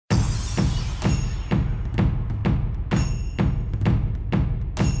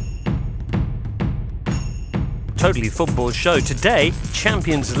Totally Football show. Today,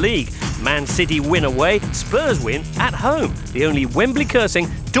 Champions League. Man City win away, Spurs win at home. The only Wembley cursing,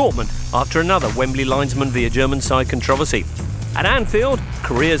 Dortmund, after another Wembley linesman via German side controversy. At Anfield,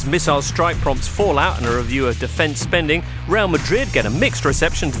 Korea's missile strike prompts fallout and a review of defence spending. Real Madrid get a mixed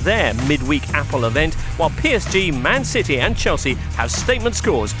reception to their midweek Apple event, while PSG, Man City and Chelsea have statement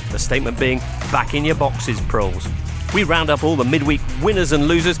scores, the statement being back in your boxes, proles. We round up all the midweek winners and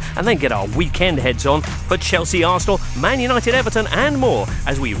losers and then get our weekend heads on for Chelsea, Arsenal, Man United, Everton and more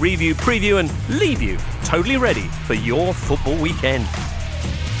as we review, preview and leave you totally ready for your football weekend.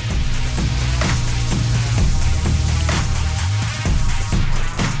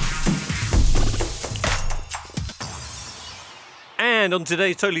 And on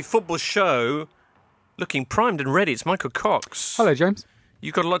today's Totally Football show, looking primed and ready, it's Michael Cox. Hello, James.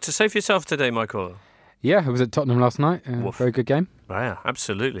 You've got a lot to say for yourself today, Michael. Yeah, I was at Tottenham last night. Very good game. Yeah,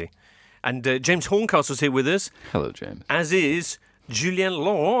 absolutely. And James Horncastle's here with us. Hello, James. As is Julien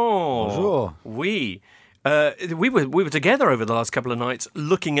Laurent. Bonjour. We were together over the last couple of nights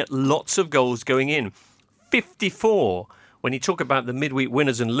looking at lots of goals going in. 54. When you talk about the midweek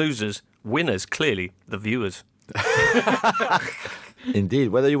winners and losers, winners, clearly, the viewers. Indeed.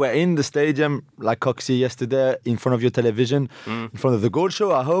 Whether you were in the stadium, like Coxie yesterday, in front of your television, in front of the goal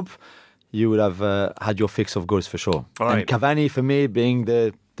show, I hope, you would have had your fix of goals for sure. All right. And Cavani, for me, being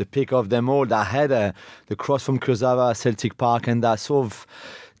the pick of them all, that header, the cross from Kurzawa, Celtic Park, and that sort of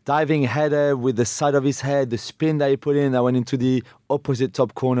diving header with the side of his head, the spin that he put in that went into the opposite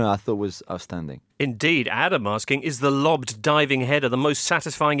top corner, I thought was outstanding. Indeed, Adam asking, is the lobbed diving header the most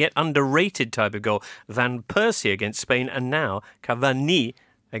satisfying yet underrated type of goal? Van Persie against Spain and now Cavani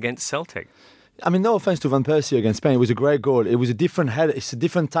against Celtic. I mean, no offense to Van Persie against Spain. It was a great goal. It was a different header. It's a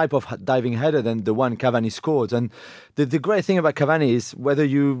different type of diving header than the one Cavani scored. And the great thing about Cavani is whether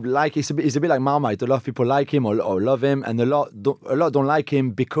you like, it's a bit like Marmite. A lot of people like him or love him, and a lot don't like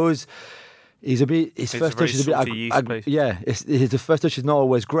him because his first touch is a bit. The first touch is not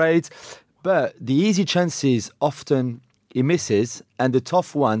always great, but the easy chances often he misses, and the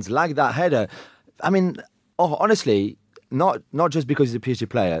tough ones like that header. I mean, honestly. Not just because he's a PSG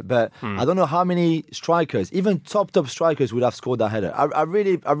player, but I don't know how many strikers, even top strikers, would have scored that header. I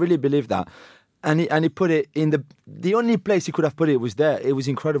really believe that, and he put it in the only place he could have put it was there. It was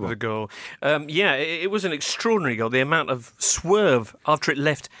incredible. The goal, it was an extraordinary goal. The amount of swerve after it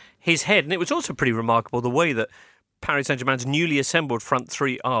left his head, and it was also pretty remarkable the way that Paris Saint-Germain's newly assembled front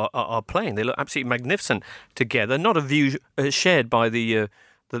three are playing. They look absolutely magnificent together. Not a view shared by the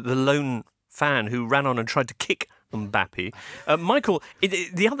lone fan who ran on and tried to kick Mbappe. Michael,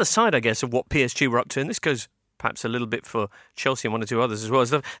 the other side, I guess, of what PSG were up to, and this goes perhaps a little bit for Chelsea and one or two others as well,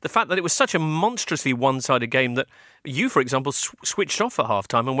 is the fact that it was such a monstrously one-sided game that you, for example, switched off at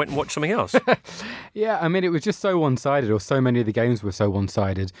half-time and went and watched something else. Yeah, I mean, it was just so one-sided, or so many of the games were so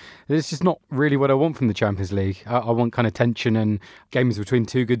one-sided. It's just not really what I want from the Champions League. I want kind of tension and games between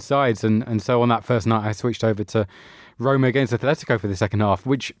two good sides, and so on that first night I switched over to Roma against Atletico for the second half,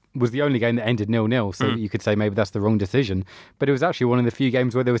 which was the only game that ended 0-0, so you could say maybe that's the wrong decision. But it was actually one of the few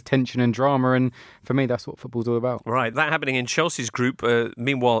games where there was tension and drama, and for me, that's what football's all about. Right, that happening in Chelsea's group.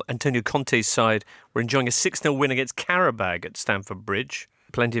 Meanwhile, Antonio Conte's side were enjoying a 6-0 win against Qarabag at Stamford Bridge.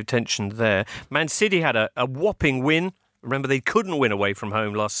 Plenty of tension there. Man City had a whopping win. Remember, they couldn't win away from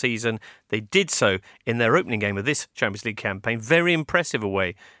home last season. They did so in their opening game of this Champions League campaign. Very impressive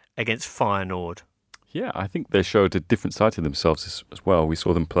away against Feyenoord. Yeah, I think they showed a different side to themselves as well. We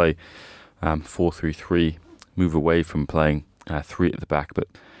saw them play 4-3-3, move away from playing 3 at the back, but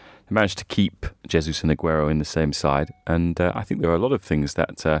they managed to keep Jesus and Aguero in the same side. And I think there are a lot of things a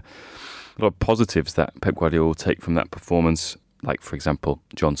lot of positives that Pep Guardiola will take from that performance, like, for example,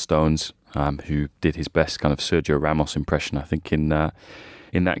 John Stones, who did his best kind of Sergio Ramos impression, I think, in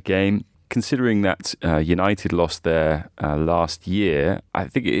that game. Considering that United lost there last year, I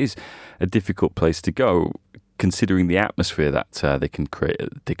think it is a difficult place to go, considering the atmosphere that they can create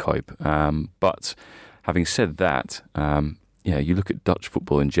at De Kuip. But having said that, you look at Dutch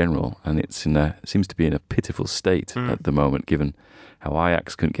football in general, and it seems to be in a pitiful state at the moment, given how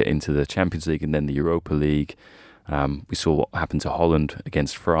Ajax couldn't get into the Champions League and then the Europa League. We saw what happened to Holland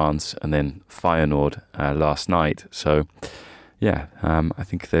against France, and then Feyenoord last night. So. Yeah, I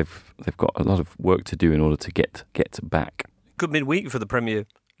think they've got a lot of work to do in order to get back. Good midweek for the Premier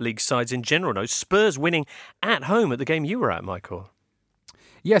League sides in general. No, Spurs winning at home at the game you were at, Michael.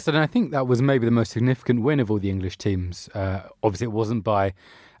 Yes, and I think that was maybe the most significant win of all the English teams. Obviously, it wasn't by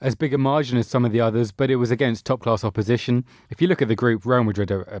as big a margin as some of the others, but it was against top-class opposition. If you look at the group, Real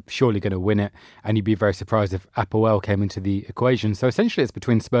Madrid are surely going to win it, and you'd be very surprised if Apoel came into the equation. So essentially it's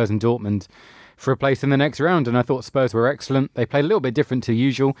between Spurs and Dortmund for a place in the next round, and I thought Spurs were excellent. They played a little bit different to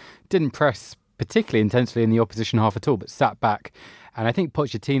usual, didn't press particularly intensely in the opposition half at all, but sat back. And I think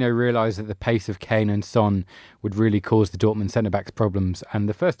Pochettino realised that the pace of Kane and Son would really cause the Dortmund centre-backs problems. And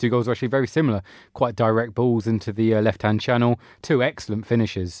the first 2 goals were actually very similar. Quite direct balls into the left-hand channel. 2 excellent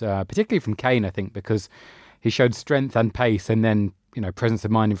finishes, particularly from Kane, I think, because he showed strength and pace and then, presence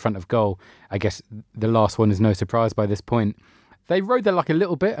of mind in front of goal. I guess the last one is no surprise by this point. They rode their luck a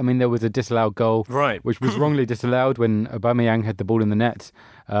little bit. I mean, there was a disallowed goal, right, which was wrongly disallowed when Aubameyang had the ball in the net.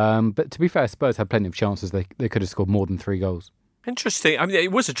 But to be fair, Spurs had plenty of chances. They could have scored more than 3 goals. Interesting. I mean,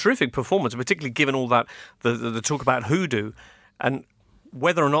 it was a terrific performance, particularly given all that the talk about hoodoo and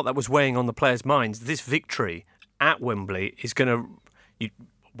whether or not that was weighing on the players' minds. This victory at Wembley is going to,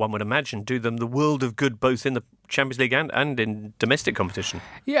 one would imagine, do them the world of good, both in the Champions League and in domestic competition.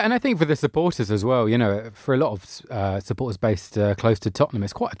 Yeah, and I think for the supporters as well, for a lot of supporters based close to Tottenham,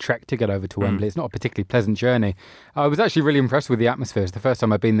 it's quite a trek to get over to Wembley. It's not a particularly pleasant journey. I was actually really impressed with the atmosphere. It's the first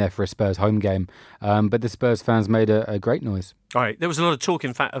time I've been there for a Spurs home game, but the Spurs fans made a great noise. All right, there was a lot of talk,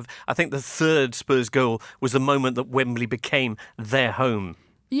 in fact, of I think the third Spurs goal was the moment that Wembley became their home.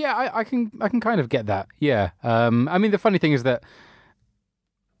 Yeah, I can kind of get that. Yeah, I mean the funny thing is that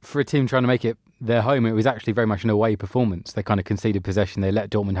for a team trying to make it their home, it was actually very much an away performance. They kind of conceded possession. They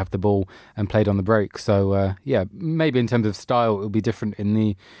let Dortmund have the ball and played on the break. So yeah, maybe in terms of style, it will be different in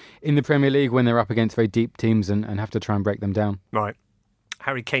the Premier League when they're up against very deep teams and have to try and break them down. Right.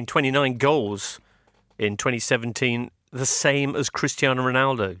 Harry Kane, 29 goals in 2017, the same as Cristiano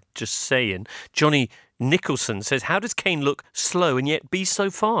Ronaldo. Just saying. Johnny Nicholson says, how does Kane look slow and yet be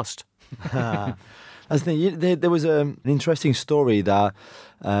so fast? I think there was an interesting story that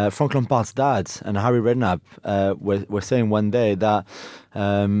Frank Lampard's dad and Harry Redknapp were saying one day that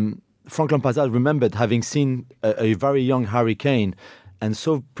Frank Lampard's dad remembered having seen a very young Harry Kane and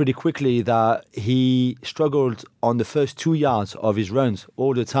saw pretty quickly that he struggled on the first 2 yards of his runs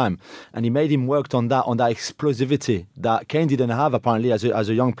all the time, and he made him work on that explosivity that Kane didn't have apparently as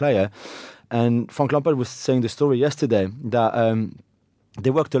a young player. And Frank Lampard was saying the story yesterday that they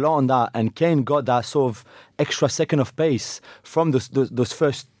worked a lot on that, and Kane got that sort of extra second of pace from those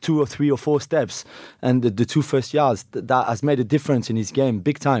first 2 or 3 or 4 steps and the 2 first yards. That has made a difference in his game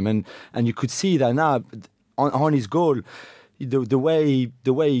big time, and you could see that now on his goal, the way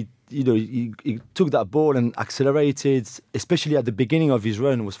he took that ball and accelerated, especially at the beginning of his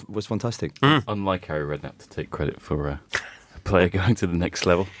run, was fantastic. Unlike Harry Redknapp to take credit for a player going to the next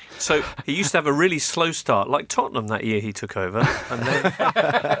level. So he used to have a really slow start, like Tottenham that year he took over. And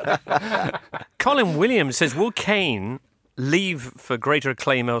then Colin Williams says, will Kane leave for greater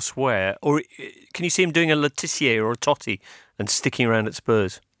acclaim elsewhere, or can you see him doing a Letitia or a Totti and sticking around at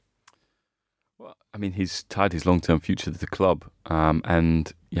Spurs? Well, I mean, he's tied his long-term future to the club,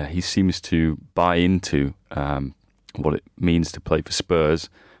 and yeah, he seems to buy into what it means to play for Spurs.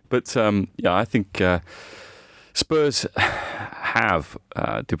 But yeah, I think Spurs have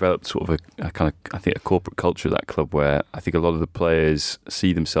developed sort of a kind of, I think, a corporate culture at that club where I think a lot of the players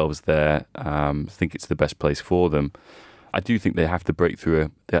see themselves there, think it's the best place for them. I do think they have to break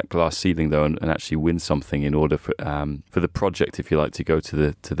through that glass ceiling though, and actually win something in order for the project, if you like, to go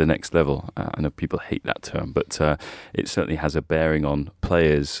to the next level. I know people hate that term, but it certainly has a bearing on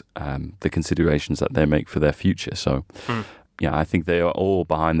players, the considerations that they make for their future. So. Yeah, I think they are all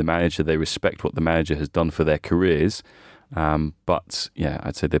behind the manager. They respect what the manager has done for their careers. But yeah,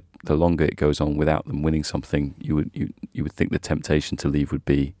 I'd say the longer it goes on without them winning something, you would think the temptation to leave would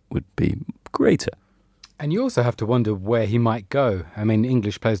be greater. And you also have to wonder where he might go. I mean,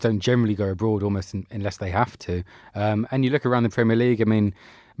 English players don't generally go abroad almost unless they have to. And you look around the Premier League, I mean,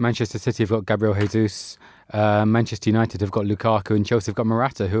 Manchester City have got Gabriel Jesus, Manchester United have got Lukaku, and Chelsea have got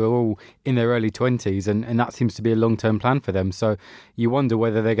Morata, who are all in their early 20s, and that seems to be a long-term plan for them. So you wonder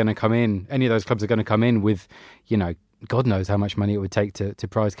whether they're going to come in, any of those clubs are going to come in with, God knows how much money it would take to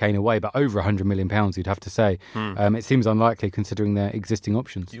prize Kane away, but over £100 million, you'd have to say. It seems unlikely considering their existing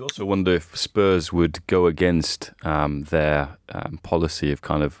options. You also wonder if Spurs would go against their policy of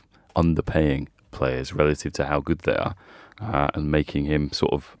kind of underpaying players relative to how good they are, and making him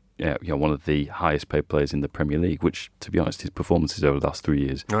sort of one of the highest paid players in the Premier League, which, to be honest, his performances over the last 3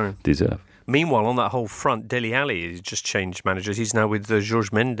 years deserve. Meanwhile, on that whole front, Dele Alli has just changed managers. He's now with Jorge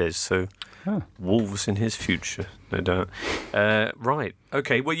Mendes, so Wolves in his future, no doubt. Right,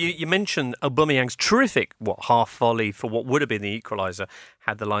 okay. Well, you mentioned Aubameyang's terrific, half volley for what would have been the equaliser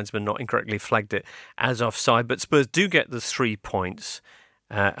had the linesman not incorrectly flagged it as offside. But Spurs do get the 3 points.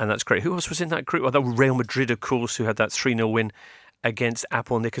 and that's great. Who else was in that group? Well, Real Madrid, of course, who had that 3-0 win against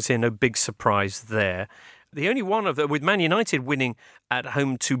Apple Nicosia. No big surprise there. The only one with Man United winning at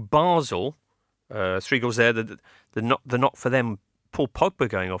home to Basel, 3 goals there. The not for them. Paul Pogba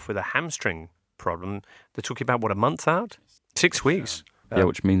going off with a hamstring problem. They're talking about, a month out? 6 weeks. Yeah,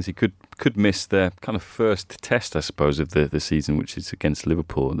 which means he could miss their kind of first test, I suppose, of the season, which is against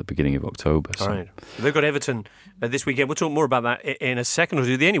Liverpool at the beginning of October. So. Right. They've got Everton this weekend. We'll talk more about that in a second or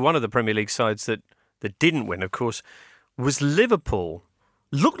two. The only one of the Premier League sides that didn't win, of course, was Liverpool.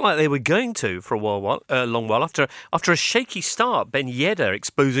 Looked like they were going to for a long while. After a shaky start, Ben Yedder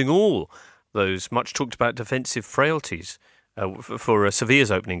exposing all those much talked about defensive frailties for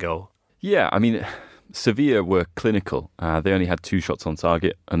Sevilla's opening goal. Yeah, I mean, Sevilla were clinical. They only had 2 shots on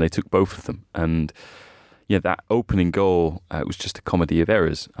target, and they took both of them. And yeah, that opening goal was just a comedy of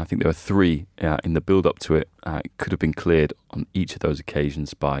errors. I think there were 3 in the build-up to it. It could have been cleared on each of those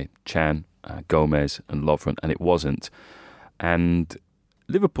occasions by Chan, Gomez, and Lovren, and it wasn't. And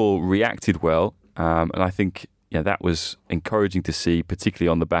Liverpool reacted well, and I think that was encouraging to see, particularly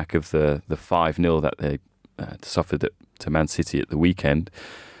on the back of the 5-0 that they suffered to Man City at the weekend.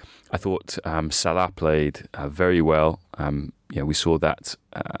 I thought Salah played very well. We saw that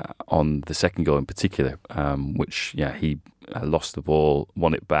on the second goal in particular, which he lost the ball,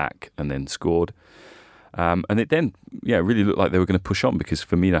 won it back, and then scored. And it then really looked like they were going to push on because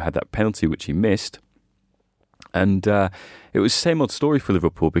Firmino had that penalty which he missed. And it was the same old story for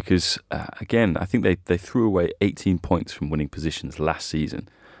Liverpool because, again, I think they threw away 18 points from winning positions last season,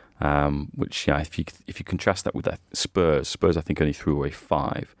 which, if you contrast that with that Spurs I think only threw away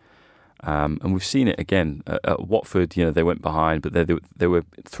 5. And we've seen it again at Watford. They went behind, but they were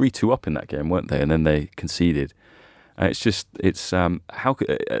 3-2 up in that game, weren't they? And then they conceded. It's how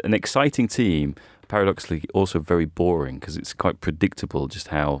an exciting team, paradoxically also very boring because it's quite predictable just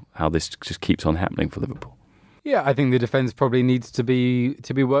how this just keeps on happening for Liverpool. Yeah, I think the defence probably needs to be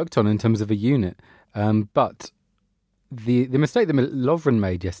worked on in terms of a unit. But the mistake that Lovren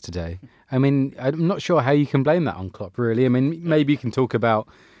made yesterday, I mean, I'm not sure how you can blame that on Klopp, really. I mean, maybe you can talk about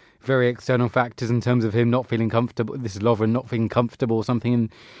very external factors in terms of him not feeling comfortable. This is Lovren not feeling comfortable or something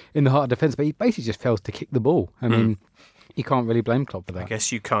in the heart of defence, but he basically just fails to kick the ball. I mean, you can't really blame Klopp for that. I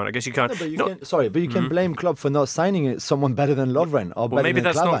guess you can't. No, but you can blame Klopp for not signing someone better than Lovren or better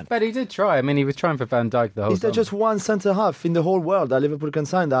than Klavan. But he did try. I mean, he was trying for Van Dijk the whole time. Is there just one centre-half in the whole world that Liverpool can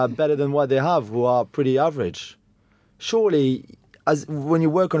sign that are better than what they have, who are pretty average? Surely, when you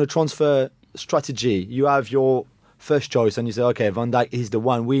work on a transfer strategy, you have your first choice and you say, okay, Van Dijk is the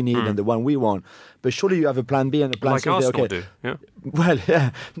one we need and the one we want. But surely you have a plan B and a plan C. Like Arsenal do, yeah. Well, yeah.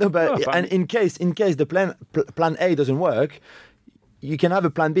 No, but and in case the plan A doesn't work, you can have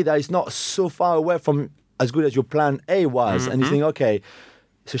a plan B that is not so far away from as good as your plan A was. And you think, okay,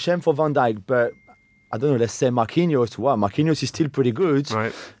 it's a shame for Van Dijk, but I don't know, let's say Marquinhos. Wow, Marquinhos is still pretty good.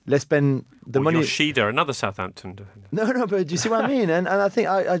 Right. Let's spend the money. Yoshida, another Southampton defender. No, but do you see what I mean? And I think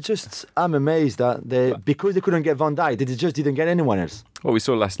I'm amazed that because they couldn't get Van Dijk, they just didn't get anyone else. Well, we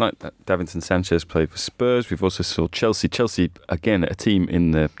saw last night that Davinson Sanchez played for Spurs. We've also saw Chelsea. Chelsea, again, a team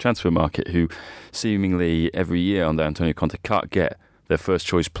in the transfer market who seemingly every year under Antonio Conte can't get their first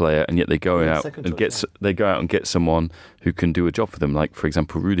choice player, and yet they go out and get someone who can do a job for them, like for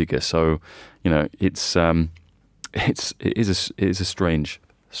example Rudiger. So, it is a strange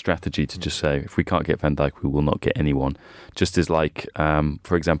strategy to just say if we can't get Van Dijk, we will not get anyone. Just as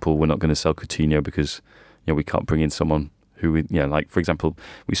for example, we're not going to sell Coutinho because we can't bring in someone who like for example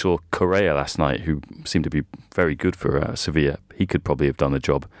we saw Correa last night, who seemed to be very good for Sevilla. He could probably have done the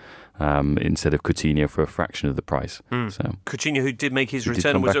job. Instead of Coutinho for a fraction of the price. So Coutinho, who did make his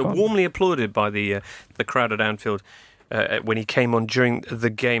return, was warmly applauded by the crowd at Anfield when he came on during the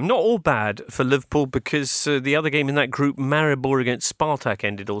game. Not all bad for Liverpool because the other game in that group, Maribor against Spartak,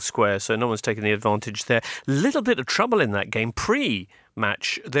 ended all square, so no one's taken the advantage there. Little bit of trouble in that game.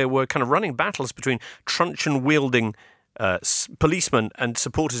 Pre-match, there were kind of running battles between truncheon-wielding policemen and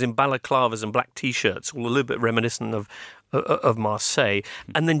supporters in balaclavas and black T-shirts, all a little bit reminiscent of Marseille.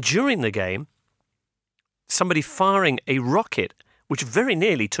 And then during the game, somebody firing a rocket, which very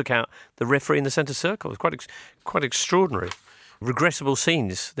nearly took out the referee in the centre circle. It was quite extraordinary. Regrettable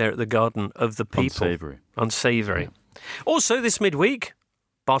scenes there at the Garden of the People. Unsavoury. Yeah. Also, this midweek,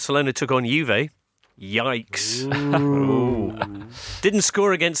 Barcelona took on Juve. Yikes. Didn't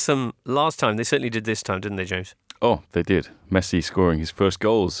score against them last time. They certainly did this time, didn't they, James? Oh, they did. Messi scoring his first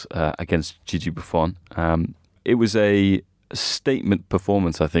goals against Gigi Buffon. It was a statement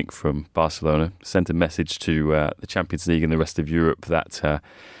performance, I think, from Barcelona. Sent a message to the Champions League and the rest of Europe that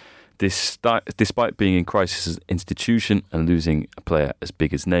despite being in crisis as an institution and losing a player as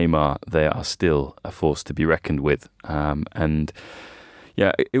big as Neymar, they are still a force to be reckoned with. And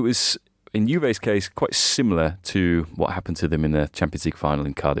yeah, it was, in Juve's case, quite similar to what happened to them in the Champions League final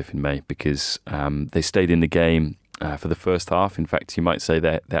in Cardiff in May, because they stayed in the game for the first half. In fact, you might say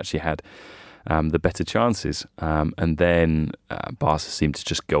they actually had the better chances. And then Barca seemed to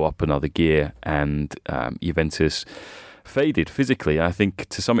just go up another gear, and Juventus faded physically. I think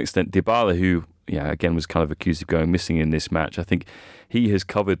to some extent Dybala, who again was kind of accused of going missing in this match, I think he has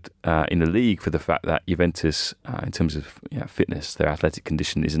covered in the league for the fact that Juventus, in terms of fitness, their athletic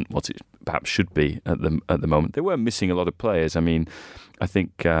condition isn't what it perhaps should be at the moment. They were missing a lot of players. I mean, I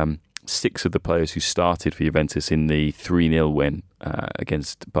think 6 of the players who started for Juventus in the 3-0 win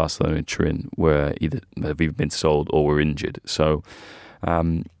against Barcelona and Turin have either been sold or were injured. So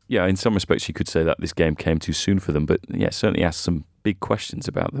in some respects you could say that this game came too soon for them, but certainly asked some big questions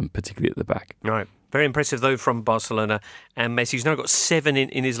about them, particularly at the back. Right. Very impressive, though, from Barcelona. And Messi, who's now got 7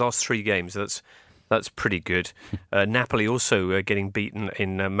 in his last 3 games. That's pretty good. Napoli also getting beaten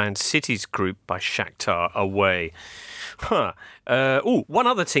in Man City's group by Shakhtar away. One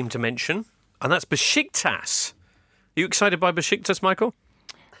other team to mention, and that's Besiktas. Are you excited by Besiktas, Michael?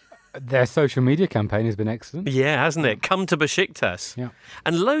 Their social media campaign has been excellent. Yeah, hasn't it? Come to Besiktas. Yeah.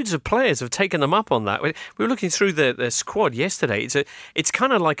 And loads of players have taken them up on that. We were looking through the squad yesterday. It's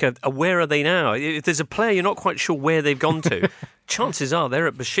kind of like a where are they now? If there's a player you're not quite sure where they've gone to, chances are they're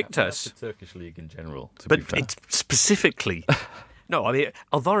at Besiktas. That's the Turkish league in general, to but be fair. It's specifically... No, I mean,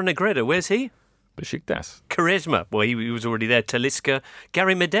 Alvaro Negredo, where's he? Besiktas. Quaresma, well, he was already there. Talisca.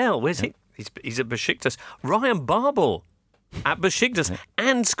 Gary Medel, where's he? He's at Besiktas. Ryan Babel at Besiktas,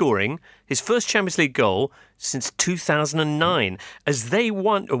 and scoring his first Champions League goal since 2009 as they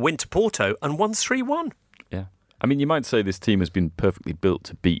went to Porto and won 3-1. Yeah. I mean, you might say this team has been perfectly built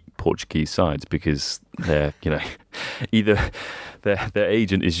to beat Portuguese sides because they're, either their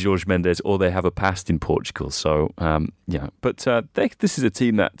agent is Jorge Mendes or they have a past in Portugal. So, But this is a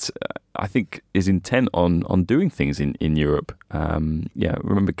team that I think is intent on doing things in Europe.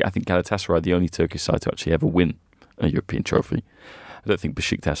 Remember, I think Galatasaray are the only Turkish side to actually ever win a European trophy. I don't think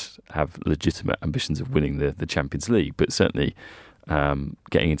Besiktas have legitimate ambitions of winning the Champions League, but certainly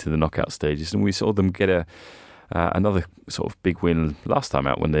getting into the knockout stages. And we saw them get another sort of big win last time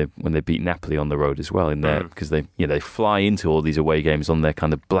out when they beat Napoli on the road as well. In there because they fly into all these away games on their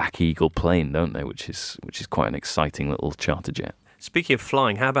kind of Black Eagle plane, don't they? Which is quite an exciting little charter jet. Speaking of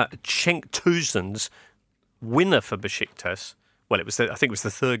flying, how about Cenk Tosun's winner for Besiktas? Well, I think it was the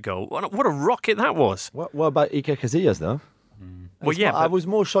 3rd goal. What a rocket that was! What about Iker Casillas, though? Well, yeah, I was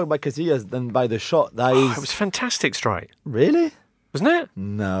more shocked by Casillas than by the shot. It was a fantastic strike. Really? Wasn't it?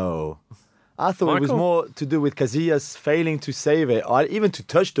 No. I thought Michael? it was more to do with Casillas failing to save it, or even to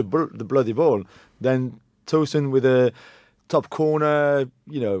touch the bloody ball, than Tosun with a top corner,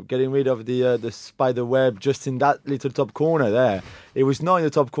 getting rid of the spider web just in that little top corner there. It was not in the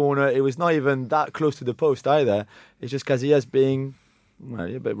top corner. It was not even that close to the post either. It's just Casillas being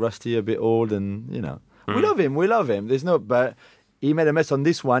a bit rusty, a bit old, and we love him. There's no, but he made a mess on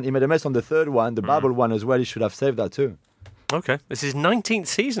this one. He made a mess on the 3rd one, the Babel one as well. He should have saved that too. Okay, this is 19th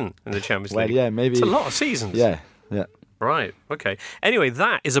season in the Champions League. Well, yeah, maybe it's a lot of seasons. Yeah. Right, okay. Anyway,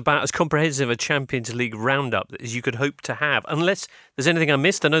 that is about as comprehensive a Champions League roundup as you could hope to have, unless there's anything I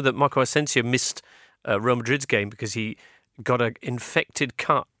missed. I know that Marco Asensio missed Real Madrid's game because he got an infected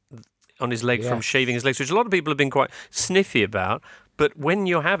cut on his leg from shaving his legs, which a lot of people have been quite sniffy about. But when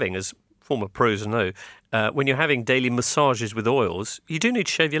you're having, as former pros know, when you're having daily massages with oils, you do need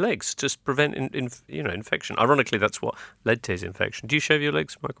to shave your legs to prevent infection. Ironically, that's what led to his infection. Do you shave your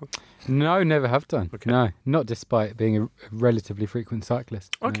legs, Michael? No, never have done. Okay. No, not despite being a relatively frequent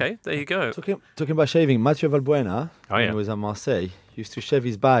cyclist. Okay, there you go. Talking about shaving, Mathieu Valbuena, when he was at Marseille, used to shave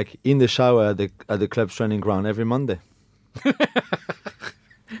his back in the shower at the club's training ground every Monday.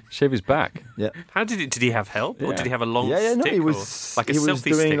 Shave his back. Yeah. How did he have help, or did he have a long no, stick? he was like a he was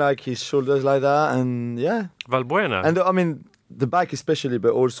selfie doing stick? like his shoulders like that, and Valbuena. and I mean the back especially,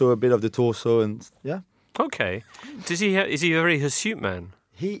 but also a bit of the torso, and Okay. Is he a very hirsute man?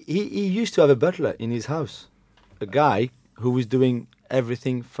 He used to have a butler in his house, a guy who was doing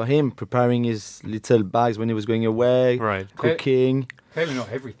everything for him, preparing his little bags when he was going away, Right. cooking. Clearly not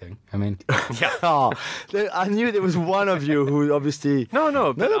everything. I mean, Oh, I knew there was one of you who obviously.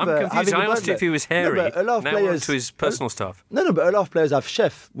 No, but I'm confused. having a I asked you butler- if he was hairy. No, but a lot of now players on to his personal stuff. No, but a lot of players have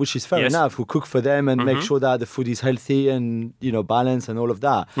chef, which is fair Yes. enough, who cook for them and make sure that the food is healthy and balanced and all of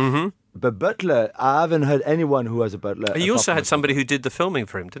that. Mm-hmm. But Butler, I haven't heard anyone who has a Butler. He also had somebody who did the filming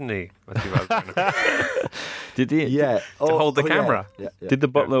for him, didn't he? Did he? Yeah. To hold the camera. Yeah. Did the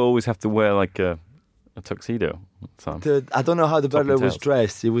butler always have to wear like a tuxedo at the time? I don't know how the Top and Butler was tails.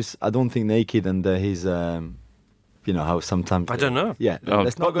 dressed. He was, I don't think, naked, and his, how sometimes. I don't know. Yeah, Oh,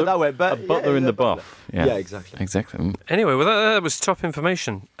 let's not go that way. But A butler in the buff. Yeah, exactly. Exactly. Mm. Anyway, well, that was top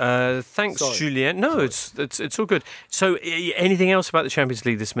information. Thanks, Sorry. Julien. No, it's all good. So, anything else about the Champions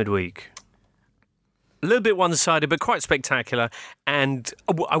League this midweek? A little bit one-sided, but quite spectacular. And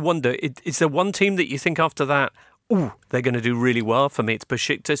I wonder, is there one team that you think after that, they're going to do really well? For me, it's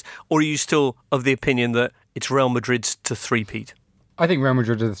Besiktas. Or are you still of the opinion that it's Real Madrid's to three-peat? I think Real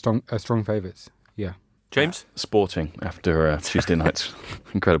Madrid are strong favourites. Yeah. James? Sporting after Tuesday night's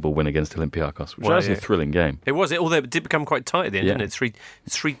incredible win against Olympiacos, which Well, was actually yeah. a thrilling game. It was, although it did become quite tight at the end, Yeah. didn't it?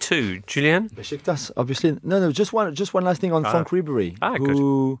 3-2. Julien? Besiktas, obviously. No, just one last thing on Frank Ribery,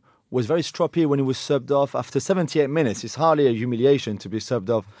 who was very stroppy when he was subbed off after 78 minutes. It's hardly a humiliation to be subbed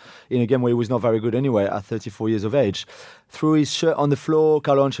off in a game where he was not very good anyway at 34 years of age. Threw his shirt on the floor,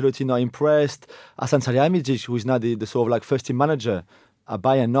 Carlo Ancelotti not impressed. Hasan Salihamidzic, who is now the sort of like first-team manager at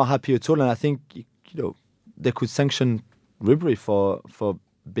Bayern, not happy at all. And I think, they could sanction Ribery for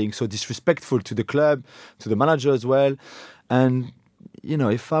being so disrespectful to the club, to the manager as well. And,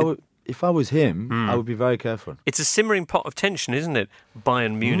 if I was him, I would be very careful. It's a simmering pot of tension, isn't it?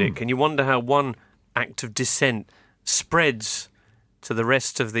 Bayern Munich. And you wonder how one act of dissent spreads to the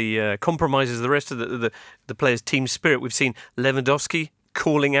rest of the compromises the rest of the players' team spirit. We've seen Lewandowski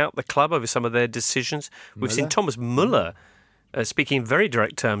calling out the club over some of their decisions. We've seen Thomas Müller speaking in very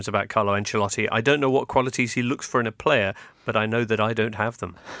direct terms about Carlo Ancelotti. I don't know what qualities he looks for in a player, but I know that I don't have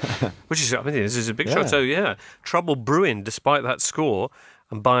them. Which is, this is a big shot. So, trouble brewing despite that score.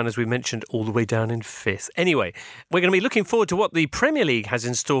 And Bayern, as we mentioned, all the way down in fifth. Anyway, we're going to be looking forward to what the Premier League has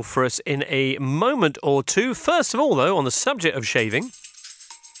in store for us in a moment or two. First of all, though, on the subject of shaving.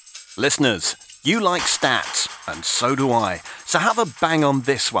 Listeners, you like stats, and so do I. So have a bang on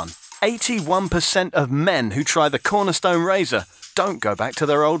this one. 81% of men who try the Cornerstone razor don't go back to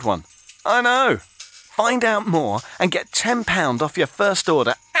their old one. I know. Find out more and get £10 off your first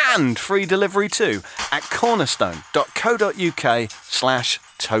order and free delivery too at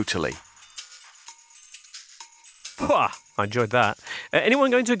cornerstone.co.uk/totally. I enjoyed that. Anyone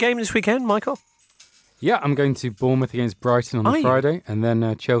going to a game this weekend, Michael? Yeah, I'm going to Bournemouth against Brighton on Are the you? Friday, and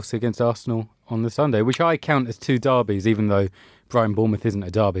then Chelsea against Arsenal on the Sunday, which I count as two derbies, even though Brighton-Bournemouth isn't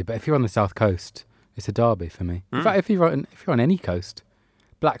a derby. But if you're on the South Coast, it's a derby for me. In fact, if you're on any coast,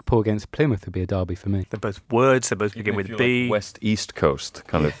 Blackpool against Plymouth would be a derby for me. They're both words. They both begin with B. West East Coast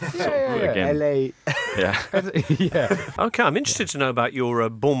kind of. Again. LA. Yeah. Yeah. Okay, I'm interested to know about your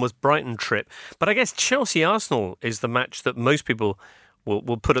Bournemouth-Brighton trip. But I guess Chelsea-Arsenal is the match that most people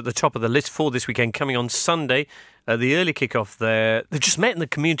will put at the top of the list for this weekend, coming on Sunday. The early kick-off there. They just met in the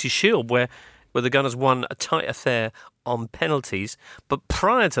Community Shield where the Gunners won a tight affair on penalties. But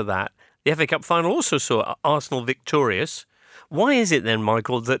prior to that, the FA Cup final also saw Arsenal victorious. Why is it then,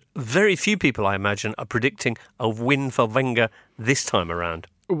 Michael, that very few people, I imagine, are predicting a win for Wenger this time around?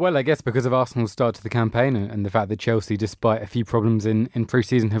 Well, I guess because of Arsenal's start to the campaign and the fact that Chelsea, despite a few problems in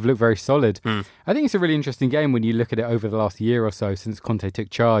pre-season, have looked very solid. I think it's a really interesting game when you look at it over the last year or so since Conte took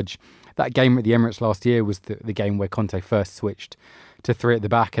charge. That game at the Emirates last year was the game where Conte first switched to three at the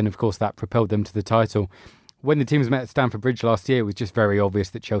back, and of course that propelled them to the title. When the teams met at Stamford Bridge last year, it was just very obvious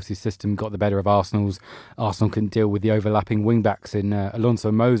that Chelsea's system got the better of Arsenal's. Arsenal couldn't deal with the overlapping wing-backs in Alonso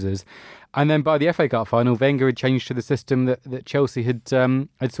and Moses. And then by the FA Cup final, Wenger had changed to the system that Chelsea had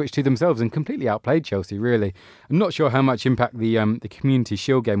switched to themselves and completely outplayed Chelsea, really. I'm not sure how much impact the Community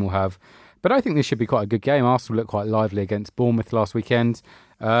Shield game will have, but I think this should be quite a good game. Arsenal looked quite lively against Bournemouth last weekend.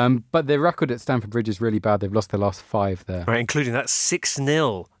 But their record at Stamford Bridge is really bad. They've lost their last 5 there. Right, including that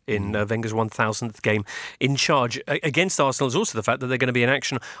 6-0 in Wenger's 1,000th game in charge against Arsenal. Is also the fact that they're going to be in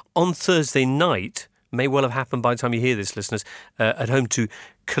action on Thursday night. May well have happened by the time you hear this, listeners, at home to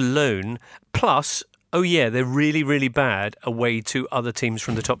Cologne. Plus, they're really, really bad away to other teams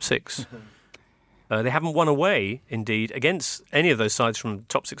from the top 6. They haven't won away, indeed, against any of those sides from the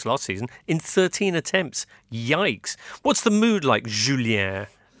top 6 last season in 13 attempts. Yikes. What's the mood like, Julien?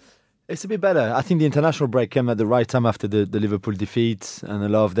 It's a bit better. I think the international break came at the right time after the Liverpool defeat, and a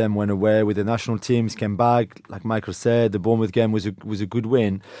lot of them went away with the national teams, came back. Like Michael said, the Bournemouth game was a good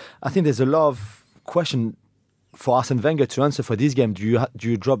win. I think there's a lot of question for Arsene Wenger to answer for this game. Do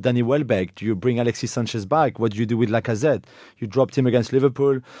you drop Danny Welbeck? Do you bring Alexis Sanchez back? What do you do with Lacazette? You dropped him against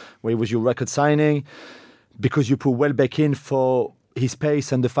Liverpool, where it was your record signing, because you put Welbeck in for his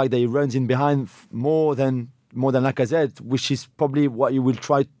pace and the fact that he runs in behind more than Lacazette, which is probably what you will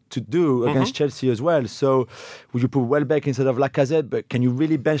try do against Chelsea as well. So would you put Welbeck instead of Lacazette? But can you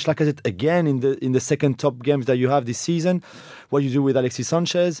really bench Lacazette again in the second top games that you have this season? What you do with Alexis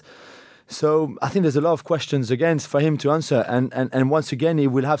Sanchez? So I think there's a lot of questions against for him to answer. And once again, he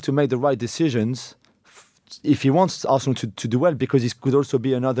will have to make the right decisions if he wants Arsenal to do well, because it could also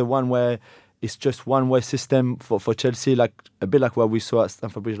be another one where it's just one-way system for Chelsea, like a bit like what we saw at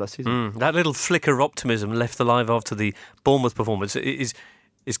Stamford Bridge last season. That little flicker of optimism left alive after the Bournemouth performance. Is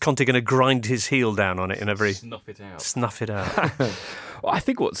Conte going to grind his heel down on it in every... Snuff it out. Snuff it out. Well, I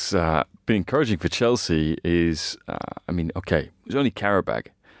think what's been encouraging for Chelsea is, it was only Karabag,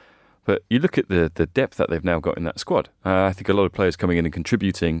 but you look at the depth that they've now got in that squad. I think a lot of players coming in and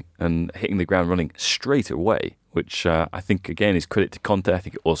contributing and hitting the ground running straight away, which I think, again, is credit to Conte. I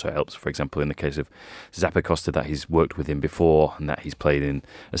think it also helps, for example, in the case of Zappacosta, that he's worked with him before and that he's played in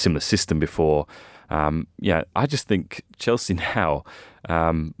a similar system before. I just think Chelsea now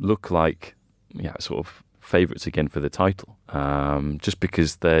look like sort of favourites again for the title, just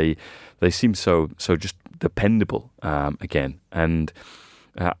because they seem so just dependable again. And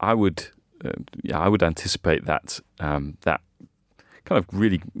I would anticipate that kind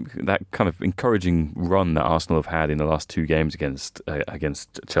of encouraging run that Arsenal have had in the last two games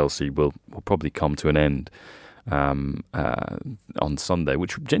against Chelsea will probably come to an end on Sunday,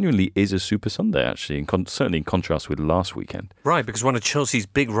 which genuinely is a Super Sunday, actually, certainly in contrast with last weekend. Right, because one of Chelsea's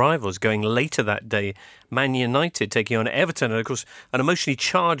big rivals going later that day, Man United taking on Everton, and of course an emotionally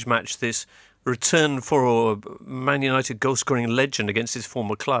charged match, this return for Man United goal-scoring legend against his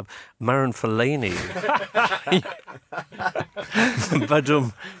former club, Marouane Fellaini.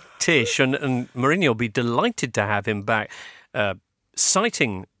 Badum Tish, and Mourinho will be delighted to have him back,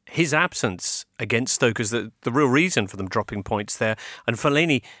 citing his absence against Stoke as the real reason for them dropping points there, and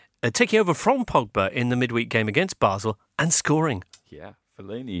Fellaini taking over from Pogba in the midweek game against Basel and scoring. Yeah,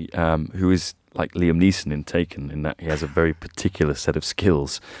 Fellaini, who is like Liam Neeson in Taken, in that he has a very particular set of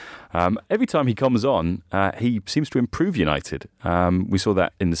skills. Every time he comes on, he seems to improve United. We saw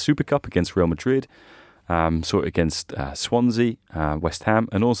that in the Super Cup against Real Madrid, saw it against Swansea, West Ham,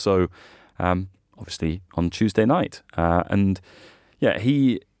 and also obviously on Tuesday night.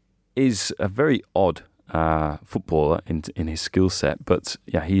 He is a very odd footballer in his skill set, but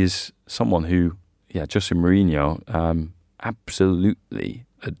he is someone who, Jose Mourinho absolutely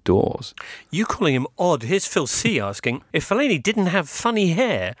adores. You calling him odd? Here's Phil C asking, if Fellaini didn't have funny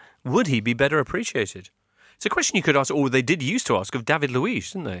hair, would he be better appreciated? It's a question you could ask, or they did used to ask, of David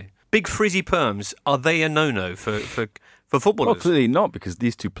Luiz, didn't they? Big frizzy perms, are they a no-no for footballers? Well, clearly not, because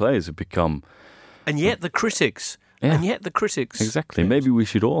these two players have become... And yet the critics... Yeah. And yet the critics... Exactly. Maybe we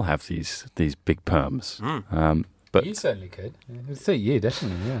should all have these big perms. But you certainly could. It would suit you,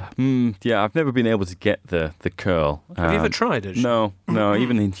 definitely, yeah. I've never been able to get the curl. Have you ever tried it? No.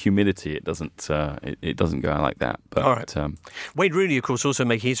 Even in humidity, it doesn't it doesn't go out like that. But, all right. Wayne Rooney, of course, also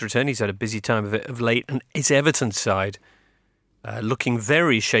making his return. He's had a busy time of late, and it's Everton's side looking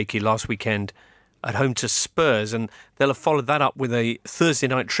very shaky last weekend at home to Spurs, and they'll have followed that up with a Thursday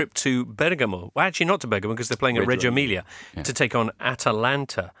night trip to Bergamo. Well, actually not to Bergamo, because they're playing at Reggio Emilia to take on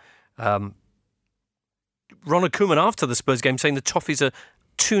Atalanta. Ronald Koeman, after the Spurs game, saying the Toffees are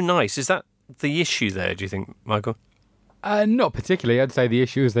too nice. Is that the issue there, do you think, Michael? Not particularly. I'd say the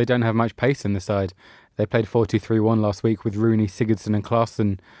issue is they don't have much pace in the side. They played 4-2-3-1 last week with Rooney, Sigurdsson and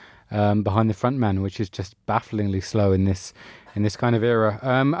Klaassen behind the front man, which is just bafflingly slow in this kind of era.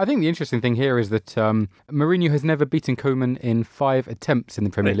 I think the interesting thing here is that Mourinho has never beaten Koeman in 5 attempts in the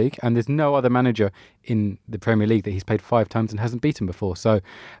Premier League, and there's no other manager in the Premier League that he's played 5 times and hasn't beaten before. So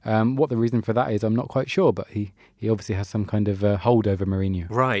what the reason for that is, I'm not quite sure, but he obviously has some kind of hold over Mourinho.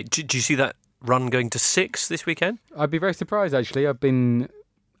 Right. Do you see that run going to 6 this weekend? I'd be very surprised, actually. I've been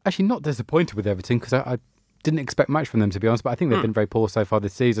actually not disappointed with Everton, because I didn't expect much from them, to be honest, but I think they've been very poor so far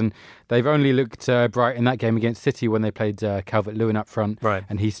this season. They've only looked bright in that game against City when they played Calvert-Lewin up front, right,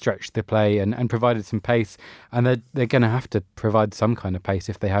 and he stretched the play and provided some pace, and they're going to have to provide some kind of pace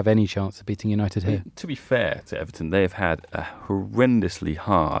if they have any chance of beating United here. To be fair to Everton, they have had a horrendously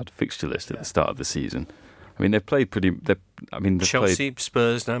hard fixture list at the start of the season. I mean, they've played Chelsea,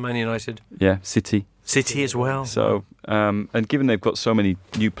 Spurs, now Man United. Yeah, City as well. So, and given they've got so many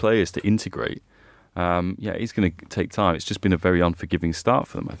new players to integrate, it's going to take time. It's just been a very unforgiving start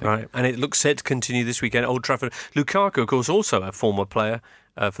for them, I think. Right, and it looks set to continue this weekend at Old Trafford. Lukaku, of course, also a former player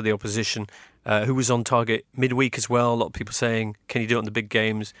for the opposition, who was on target midweek as well. A lot of people saying, can he do it in the big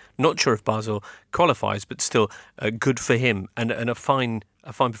games? Not sure if Basel qualifies, but still good for him, and a fine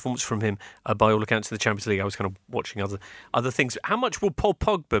performance from him by all accounts in the Champions League. I was kind of watching other things. How much will Paul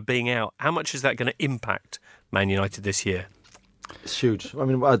Pogba being out, how much is that going to impact Man United this year? It's huge. I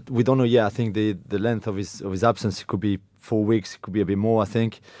mean, we don't know yet. I think the length of his absence, it could be 4 weeks, it could be a bit more. I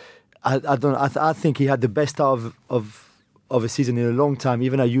think. I think he had the best of a season in a long time.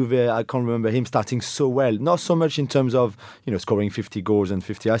 Even at Juve, I can't remember him starting so well. Not so much in terms of scoring 50 goals and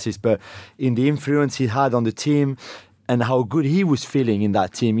 50 assists, but in the influence he had on the team and how good he was feeling in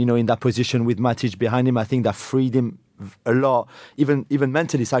that team. In that position with Matic behind him, I think that freed him a lot. Even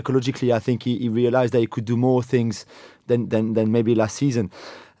mentally, psychologically, I think he realised that he could do more things than maybe last season.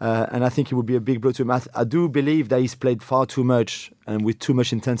 And I think it would be a big blow to him. I do believe that he's played far too much and with too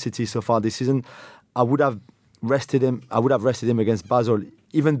much intensity so far this season. I would have rested him against Basel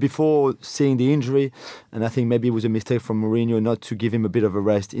even before seeing the injury, and I think maybe it was a mistake from Mourinho not to give him a bit of a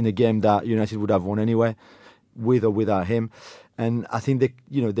rest in a game that United would have won anyway, with or without him. And I think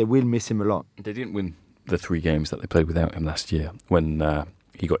they will miss him a lot. They didn't win the 3 games that they played without him last year when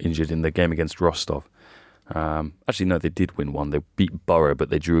he got injured in the game against Rostov. Actually, no, they did win one. They beat Borough, but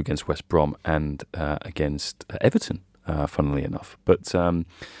they drew against West Brom and against Everton, funnily enough. But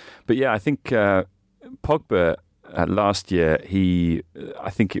yeah, I think Pogba last year, I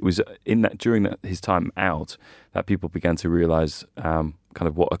think it was during his time out that people began to realise kind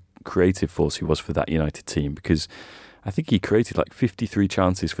of what a creative force he was for that United team, because I think he created like 53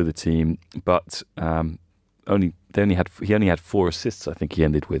 chances for the team, but he only had 4 assists, I think he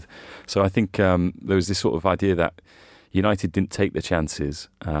ended with. So I think there was this sort of idea that United didn't take the chances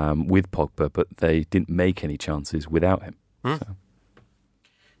with Pogba, but they didn't make any chances without him. So.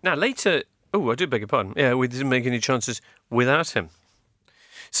 Now later, I do beg your pardon. Yeah, we didn't make any chances without him.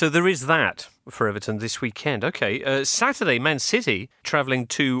 So there is that for Everton this weekend. Okay, Saturday, Man City travelling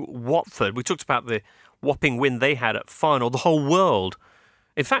to Watford. We talked about the whopping win they had at Feyenoord. The whole world.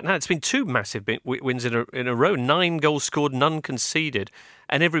 In fact, now it's been 2 massive wins in a row. 9 goals scored, none conceded.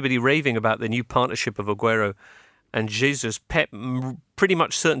 And everybody raving about the new partnership of Aguero and Jesus. Pep pretty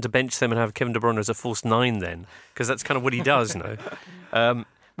much certain to bench them and have Kevin De Bruyne as a false 9 then, because that's kind of what he does,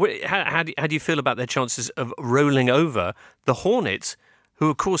 How do you feel about their chances of rolling over the Hornets, who,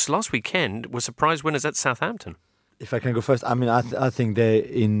 of course, last weekend were surprise winners at Southampton? If I can go first, I mean, I think they're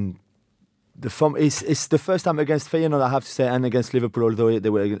in the form. It's the first time against Feyenoord, I have to say, and against Liverpool, although they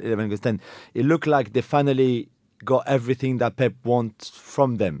were 11 against 10. It looked like they finally got everything that Pep wants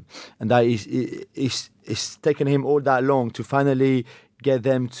from them, and that it's taken him all that long to finally get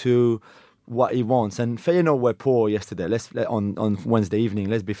them to what he wants. And Feyenoord were poor yesterday. On Wednesday evening.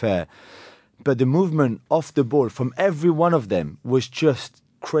 Let's be fair, but the movement off the ball from every one of them was just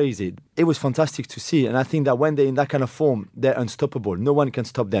crazy. It was fantastic to see, and I think that when they're in that kind of form, they're unstoppable. No one can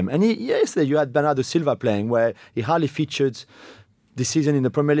stop them. And yesterday you had Bernardo Silva playing, where he hardly featured this season in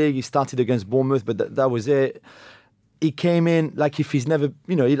the Premier League. He started against Bournemouth, but that was it. He came in like if he's never,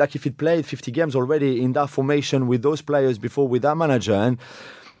 like if he'd played 50 games already in that formation with those players before, with that manager. And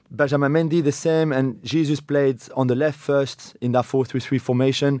Benjamin Mendy the same, and Jesus played on the left first in that 4-3-3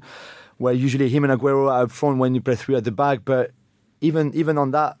 formation, where usually him and Aguero are up front when you play 3 at the back. But even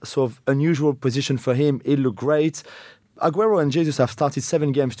on that sort of unusual position for him, it looked great. Aguero and Jesus have started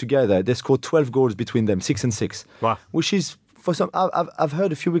 7 games together. They scored 12 goals between them, 6 and 6. Wow. Which is, for some, I've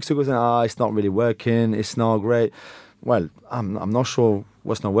heard a few weeks ago saying, it's not really working, it's not great. Well, I'm not sure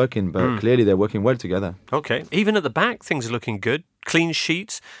what's not working, but clearly they're working well together. Okay. Even at the back, things are looking good. Clean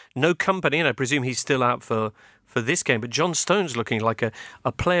sheets, no company, and I presume he's still out for this game. But John Stones looking like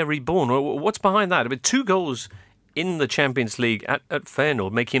a player reborn. What's behind that? I mean, 2 goals in the Champions League at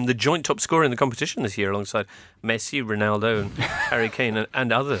Feyenoord, making him the joint top scorer in the competition this year alongside Messi, Ronaldo and Harry Kane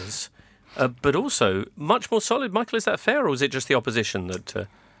and others. But also much more solid. Michael, is that fair, or is it just the opposition that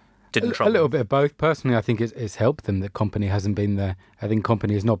didn't trouble a little bit of both. Personally, I think it's helped them that Kompany hasn't been there. I think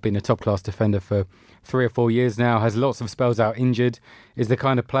Kompany has not been a top-class defender for 3 or 4 years now, has lots of spells out injured, is the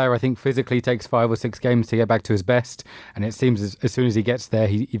kind of player I think physically takes 5 or 6 games to get back to his best, and it seems as soon as he gets there,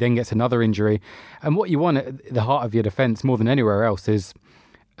 he then gets another injury. And what you want at the heart of your defence more than anywhere else is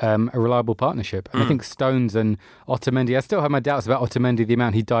a reliable partnership. And I think Stones and Otamendi, I still have my doubts about Otamendi, the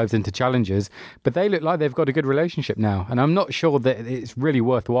amount he dives into challenges, but they look like they've got a good relationship now. And I'm not sure that it's really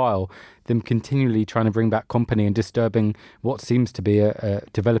worthwhile them continually trying to bring back Kompany and disturbing what seems to be a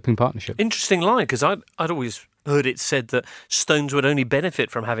developing partnership. Interesting line, because I'd always heard it said that Stones would only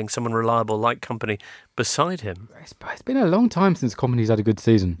benefit from having someone reliable like Kompany beside him. It's been a long time since Kompany's had a good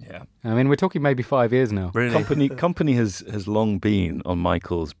season. Yeah. I mean, we're talking maybe 5 years now. Really? Kompany has long been on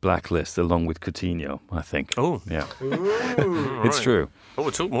Michael's blacklist, along with Coutinho, I think. Oh. Yeah. It's true. Oh,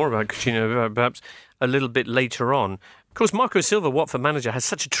 we'll talk more about Coutinho perhaps a little bit later on. Of course, Marco Silva, Watford manager, has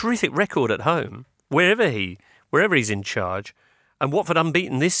such a terrific record at home, wherever he's in charge, and Watford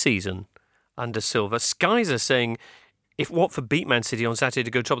unbeaten this season under Silva. Skies are saying if Watford beat Man City on Saturday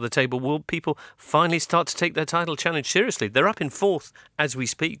to go top of the table, will people finally start to take their title challenge seriously? They're up in 4th as we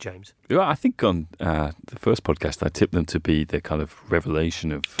speak, James. Yeah, I think on the first podcast I tipped them to be the kind of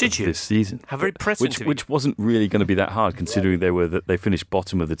revelation of this season. How very prescient. Which wasn't really going to be that hard, considering they finished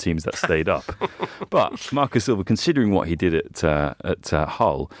bottom of the teams that stayed up. But Marcus Silva, considering what he did at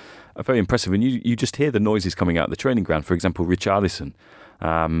Hull, very impressive. And you just hear the noises coming out of the training ground. For example, Richarlison,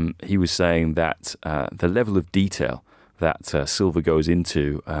 he was saying that the level of detail that Silva goes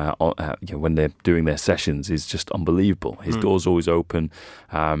into when they're doing their sessions is just unbelievable. His door's always open.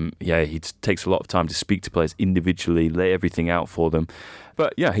 He takes a lot of time to speak to players individually, lay everything out for them.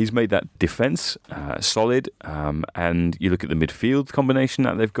 But yeah, he's made that defence solid. And you look at the midfield combination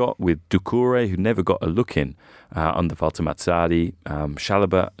that they've got with Doucouré, who never got a look in under Walter Mazzarri,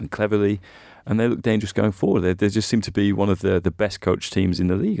 Chalobah and Cleverley. And they look dangerous going forward. They just seem to be one of the best coached teams in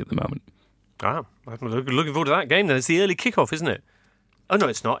the league at the moment. Ah, I'm looking forward to that game then. It's the early kickoff, isn't it? Oh, no,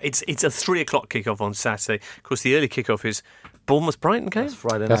 it's not. It's a 3 o'clock kickoff on Saturday. Of course, the early kickoff is Bournemouth-Brighton game. That's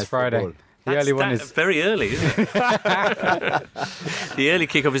Friday That's night Friday. football. The early one is very early, isn't it? The early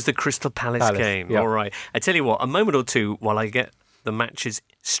kickoff is the Crystal Palace game. Yep. All right. I tell you what, a moment or two while I get the matches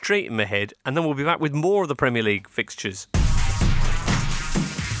straight in my head, and then we'll be back with more of the Premier League fixtures.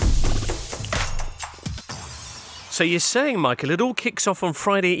 So you're saying, Michael, it all kicks off on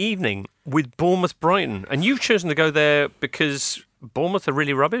Friday evening with Bournemouth-Brighton, and you've chosen to go there because Bournemouth are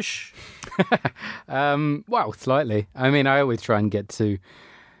really rubbish? Well, slightly. I mean, I always try and get to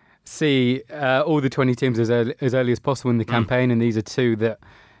see all the 20 teams as early as possible in the campaign, and these are two that,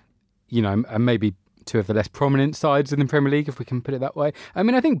 are maybe two of the less prominent sides in the Premier League, if we can put it that way. I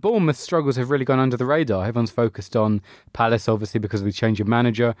mean, I think Bournemouth's struggles have really gone under the radar. Everyone's focused on Palace, obviously, because of the change of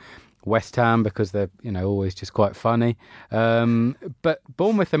manager. West Ham, because they're, always just quite funny. But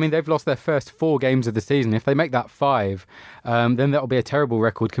Bournemouth, I mean, they've lost their first 4 games of the season. If they make that 5, then that'll be a terrible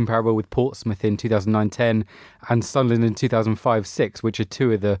record comparable with Portsmouth in 2009-10 and Sunderland in 2005-06, which are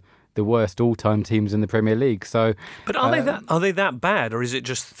 2 of the worst all-time teams in the Premier League. So, but are they that bad, or is it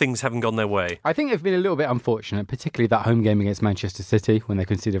just things haven't gone their way? I think they've been a little bit unfortunate, particularly that home game against Manchester City when they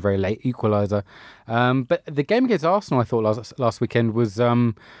conceded a very late equaliser. But the game against Arsenal, I thought last weekend was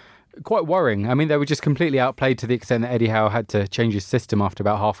quite worrying. I mean, they were just completely outplayed to the extent that Eddie Howe had to change his system after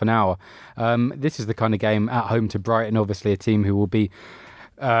about half an hour. This is the kind of game at home to Brighton, obviously a team who will be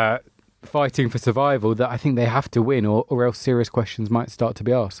fighting for survival, that I think they have to win, or else serious questions might start to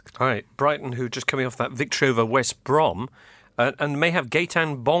be asked. All right, Brighton, who are just coming off that victory over West Brom, and may have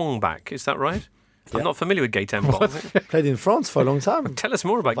Gaëtan Bong back, is that right? Yeah. I'm not familiar with Gaëtan Bong. Played in France for a long time. Tell us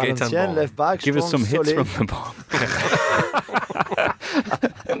more about Gaëtan Bong. Left back, give us some hits solid. from the ball.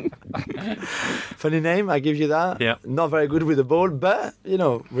 Funny name, I give you that. Yeah. Not very good with the ball, but,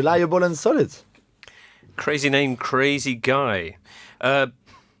 reliable and solid. Crazy name, crazy guy.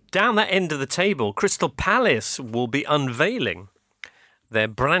 Down that end of the table, Crystal Palace will be unveiling their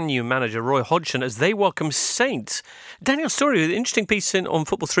brand new manager, Roy Hodgson, as they welcome Saints. Daniel Storey with an interesting piece on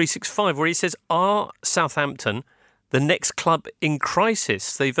Football 365 where he says, are Southampton the next club in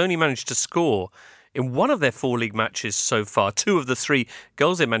crisis? They've only managed to score in one of their 4 league matches so far. 2 of the 3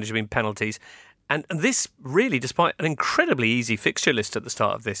 goals they managed have been penalties. And this really, despite an incredibly easy fixture list at the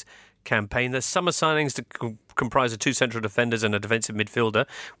start of this campaign, there's summer signings to comprise of 2 central defenders and a defensive midfielder,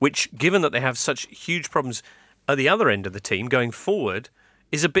 which, given that they have such huge problems at the other end of the team going forward,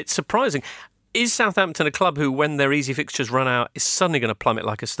 is a bit surprising. Is Southampton a club who, when their easy fixtures run out, is suddenly going to plummet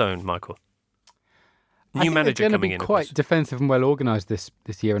like a stone, Michael? New manager coming in. They're quite defensive and well organised this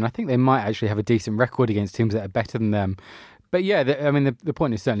year, and I think they might actually have a decent record against teams that are better than them. But yeah, the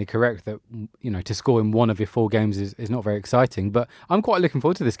point is certainly correct that, to score in one of your 4 games is not very exciting. But I'm quite looking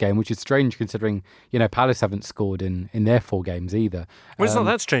forward to this game, which is strange considering, Palace haven't scored in their 4 games either. Well, it's not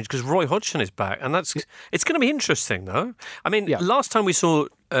that strange because Roy Hodgson is back, and it's going to be interesting, though. I mean, Last time we saw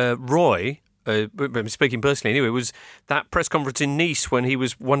Roy, speaking personally anyway, was that press conference in Nice when he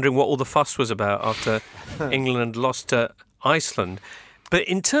was wondering what all the fuss was about after England lost to Iceland. But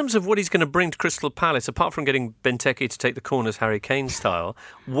in terms of what he's going to bring to Crystal Palace, apart from getting Benteke to take the corners Harry Kane style,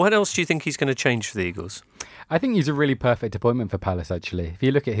 what else do you think he's going to change for the Eagles? I think he's a really perfect appointment for Palace, actually. If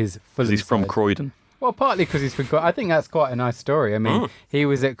you look at his Fulham He's from side, Croydon. Well, partly because he's from Croydon. I think that's quite a nice story. I mean, he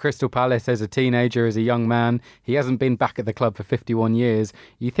was at Crystal Palace as a teenager, as a young man. He hasn't been back at the club for 51 years.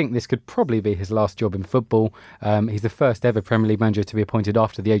 You think this could probably be his last job in football. He's the first ever Premier League manager to be appointed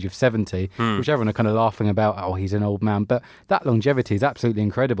after the age of 70, which everyone are kind of laughing about, oh, he's an old man. But that longevity is absolutely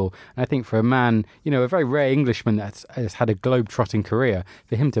incredible. And I think for a man, a very rare Englishman that has had a globe-trotting career,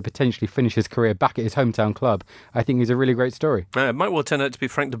 for him to potentially finish his career back at his hometown club, I think is a really great story. It might well turn out to be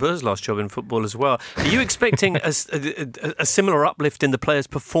Frank de Boer's last job in football as well. Are you expecting a similar uplift in the players'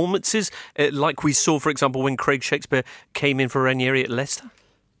 performances, like we saw, for example, when Craig Shakespeare came in for Ranieri at Leicester?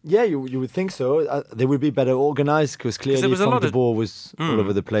 Yeah, you would think so. They would be better organised because clearly the ball was all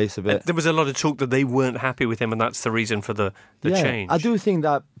over the place a bit. There was a lot of talk that they weren't happy with him, and that's the reason for the change. I do think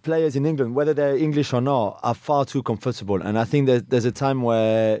that players in England, whether they're English or not, are far too comfortable. And I think there's a time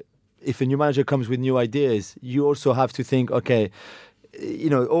where if a new manager comes with new ideas, you also have to think, okay,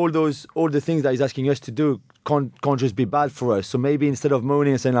 all the things that he's asking us to do can't just be bad for us. So maybe instead of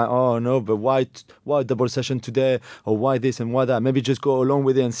moaning and saying like, oh no, but why double session today, or why this and why that, maybe just go along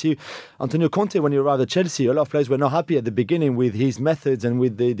with it and see. Antonio Conte, when he arrived at Chelsea, a lot of players were not happy at the beginning with his methods and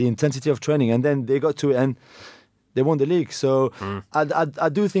with the intensity of training, and then they got to it and they won the league. So I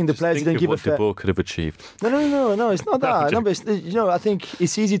do think the players didn't give a fair... what De Boer could have achieved. No, it's not that. No, but I think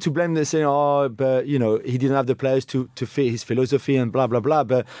it's easy to blame them, saying, but he didn't have the players to fit his philosophy and blah blah blah.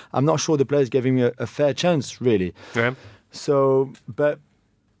 But I'm not sure the players gave him a fair chance, really. Yeah. So, but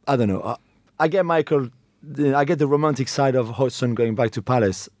I don't know. I get Michael. I get the romantic side of Hodgson going back to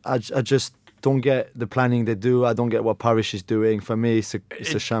Palace. I just don't get the planning they do. I don't get what Parish is doing. For me, it's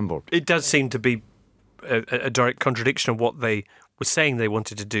a shamble. It does seem to be a direct contradiction of what they were saying they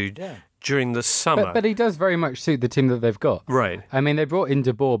wanted to do during the summer. But he does very much suit the team that they've got. Right. I mean, they brought in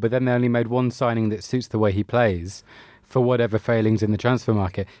De Boer, but then they only made one signing that suits the way he plays for whatever failings in the transfer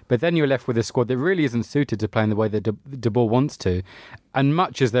market. But then you're left with a squad that really isn't suited to playing the way that De Boer wants to. And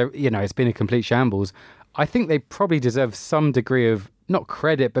much as it's been a complete shambles, I think they probably deserve some degree of, not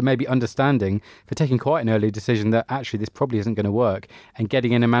credit, but maybe understanding for taking quite an early decision that actually this probably isn't going to work, and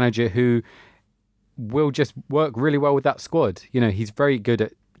getting in a manager who will just work really well with that squad. He's very good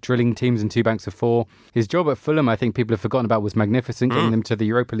at drilling teams in two banks of four. His job at Fulham, I think people have forgotten about, was magnificent, getting them to the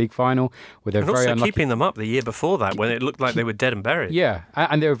Europa League final. And also keeping them up the year before that, when it looked like they were dead and buried. Yeah,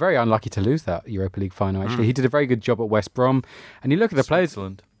 and they were very unlucky to lose that Europa League final, actually. He did a very good job at West Brom. And you look at the players...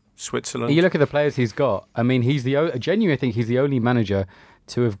 Switzerland. You look at the players he's got. I mean, genuinely think he's the only manager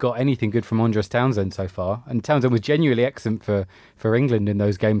to have got anything good from Andres Townsend so far. And Townsend was genuinely excellent for England in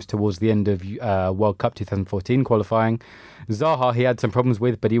those games towards the end of World Cup 2014 qualifying. Zaha, he had some problems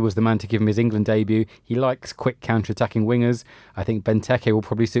with, but he was the man to give him his England debut. He likes quick counter-attacking wingers. I think Benteke will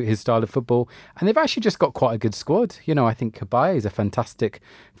probably suit his style of football. And they've actually just got quite a good squad. I think Cabaye is a fantastic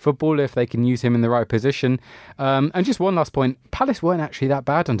footballer if they can use him in the right position. And just one last point, Palace weren't actually that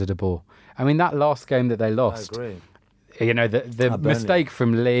bad under De Boer. I mean, that last game that they lost... I agree. The mistake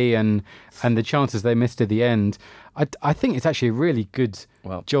from Lee and the chances they missed at the end, I think it's actually a really good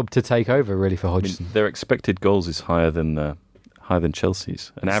job to take over, really, for Hodgson. Their expected goals is higher than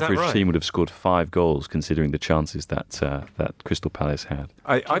Chelsea's. An average team would have scored 5 goals, considering the chances that Crystal Palace had.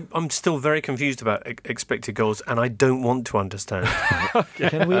 I'm still very confused about expected goals, and I don't want to understand.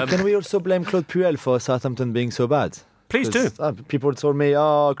 Can we also blame Claude Puel for Southampton being so bad? Please do. People told me,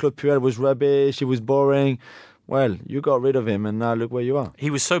 Claude Puel was rubbish, he was boring. Well, you got rid of him, and now look where you are. He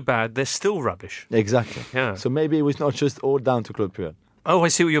was so bad, they're still rubbish. Exactly. Yeah. So maybe it was not just all down to Claude Puel. Oh, I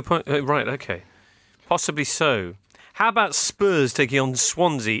see what your point. Right, okay. Possibly so. How about Spurs taking on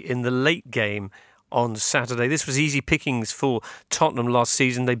Swansea in the late game on Saturday? This was easy pickings for Tottenham last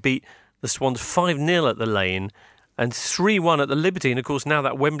season. They beat the Swans 5-0 at the Lane and 3-1 at the Liberty. And, of course, now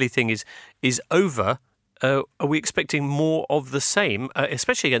that Wembley thing is over... are we expecting more of the same,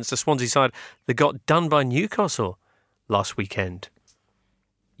 especially against the Swansea side that got done by Newcastle last weekend?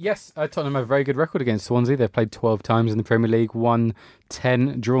 Yes, Tottenham have a very good record against Swansea. They've played 12 times in the Premier League, won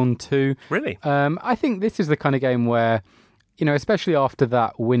 10, drawn 2. Really? I think this is the kind of game where, especially after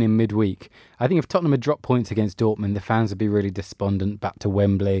that win in midweek, I think if Tottenham had dropped points against Dortmund, the fans would be really despondent back to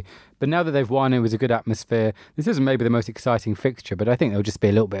Wembley. But now that they've won, it was a good atmosphere. This isn't maybe the most exciting fixture, but I think there'll just be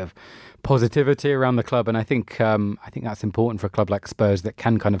a little bit of positivity around the club. And I think that's important for a club like Spurs that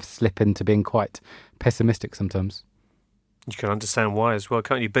can kind of slip into being quite pessimistic sometimes. You can understand why as well,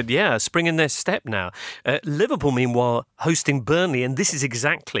 can't you? But yeah, spring in their step now. Liverpool, meanwhile, hosting Burnley, and this is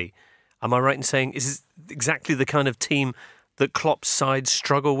exactly, am I right in saying, is exactly the kind of team that Klopp's side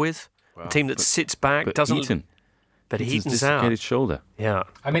struggle with? A team that sits back, doesn't... Heaton. But Heaton's out. Dislocated shoulder. Yeah.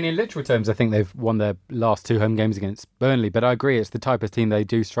 I mean, in literal terms, I think they've won their last 2 home games against Burnley, but I agree it's the type of team they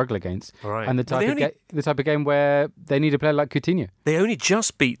do struggle against. Right. And the type of game where they need a player like Coutinho. They only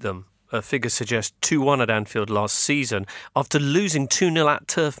just beat them, figures suggest, 2-1 at Anfield last season, after losing 2-0 at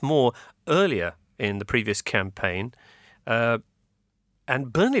Turf Moor earlier in the previous campaign. And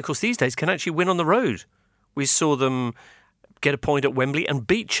Burnley, of course, these days can actually win on the road. We saw them get a point at Wembley and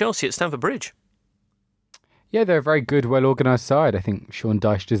beat Chelsea at Stamford Bridge. Yeah, they're a very good, well-organised side. I think Sean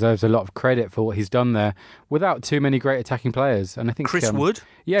Dyche deserves a lot of credit for what he's done there without too many great attacking players. And I think Chris Wood?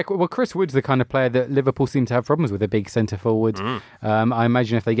 Yeah, well, Chris Wood's the kind of player that Liverpool seem to have problems with, a big centre forward. I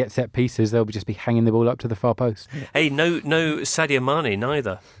imagine if they get set pieces, they'll just be hanging the ball up to the far post. Hey, no Sadio Mane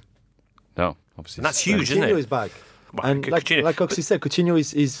neither. No, obviously. And that's huge, isn't Coutinho it? is back. Well, And like Coutinho- Oxy said, Coutinho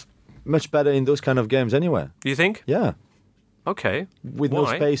is much better in those kind of games anyway. Do you think? Yeah. Okay. With no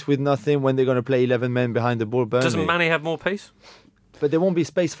Why? space, with nothing, when they're going to play 11 men behind the ball, Burnley. Doesn't Mane have more pace? But there won't be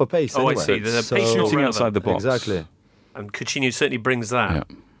space for pace Oh, I anyway. see. There's a So- pace not Shooting relevant. outside the box. Exactly. And Coutinho certainly brings that.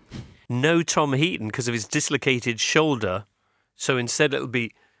 Yeah. No Tom Heaton because of his dislocated shoulder. So instead it'll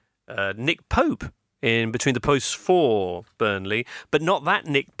be Nick Pope in between the posts for Burnley. But not that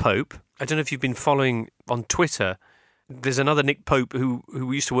Nick Pope. I don't know if you've been following on Twitter. There's another Nick Pope who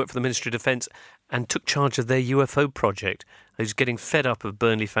used to work for the Ministry of Defence and took charge of their UFO project. Who's getting fed up of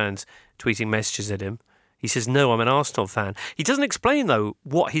Burnley fans tweeting messages at him. He says, no, I'm an Arsenal fan. He doesn't explain, though,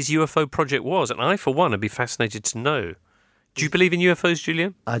 what his UFO project was. And I, for one, would be fascinated to know. Do you believe in UFOs,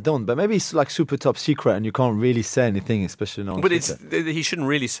 Julian? I don't, but maybe it's like super top secret and you can't really say anything, especially on But Twitter. he shouldn't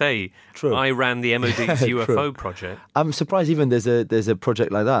really say, True. I ran the MOD's True. UFO project. I'm surprised even there's a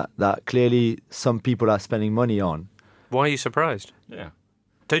project like that clearly some people are spending money on. Why are you surprised? Yeah.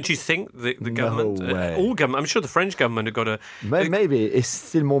 Don't you think the No government, way. all government, I'm sure the French government have got a... Maybe it's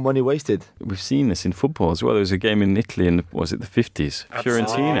still more money wasted. We've seen this in football as well. There was a game in Italy in, was it the 50s?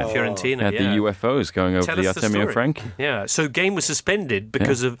 Fiorentina. Fiorentina, Had yeah. the UFOs going over Tell the us the Artemio story. Franchi. Yeah, so game was suspended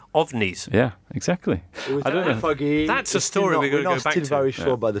because of ovnis. Yeah, exactly. It was I don't know. foggy. That's a It's still story not- we're gonna not go back still to. very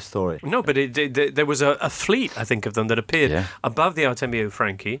sure about the story. No, but there was a fleet, I think, of them that appeared Yeah. above the Artemio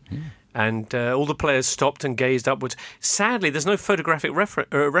Franchi, and all the players stopped and gazed upwards. Sadly, there's no photographic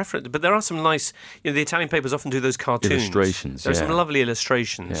reference, but there are some nice. The Italian papers often do those cartoons. Illustrations, There's some yeah. lovely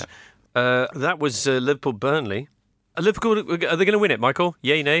illustrations. That was Liverpool Burnley. Liverpool, are they going to win it, Michael?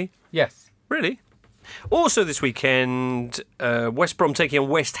 Yay, nay? Yes. Really? Also this weekend, West Brom taking on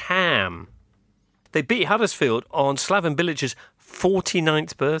West Ham. They beat Huddersfield on Slaven Bilic's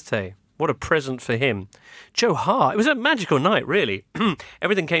 49th birthday. What a present for him. Joe Hart, it was a magical night, really.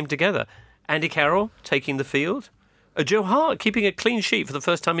 Everything came together. Andy Carroll taking the field. Joe Hart keeping a clean sheet for the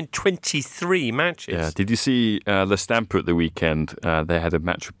first time in 23 matches. Yeah. Did you see La Stampa at the weekend? They had a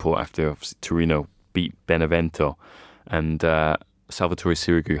match report after obviously Torino beat Benevento, and Salvatore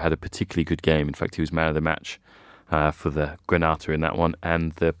Sirigu had a particularly good game. In fact, he was man of the match for the Granata in that one.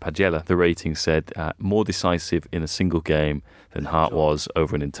 And the Pagella, the rating said, more decisive in a single game than Hart was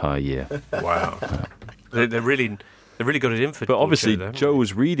over an entire year. Wow. They really got it in for But obviously, Joe, Joe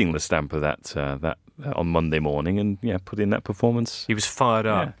was reading La Stampa that on Monday morning, and put in that performance. He was fired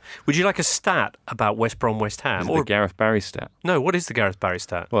up. Yeah. Would you like a stat about West Brom West Ham? Is it the Gareth Barry stat? No, what is the Gareth Barry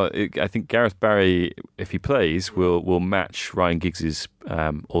stat? Well, I think Gareth Barry, if he plays, will match Ryan Giggs'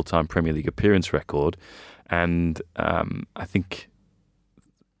 all-time Premier League appearance record, and I think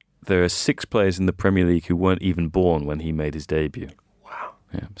there are 6 players in the Premier League who weren't even born when he made his debut. Wow.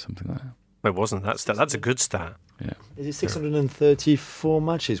 Yeah, something like that. It wasn't that stat. That's a good stat. Yeah. Is it 634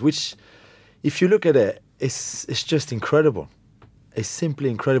 matches? Which, if you look at it, it's just incredible. It's simply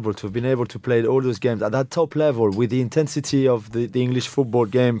incredible to have been able to play all those games at that top level with the intensity of the English football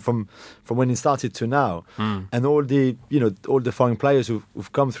game from when it started to now, and all the foreign players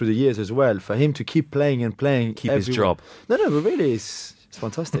who've come through the years as well. For him to keep playing and playing, Keep his everywhere. job. No, but really, it's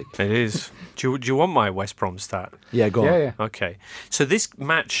fantastic. It is. Do you want my West Brom stat? Yeah, go on. Yeah. Okay. So this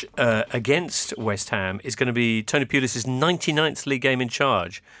match against West Ham is going to be Tony Pulis' 99th league game in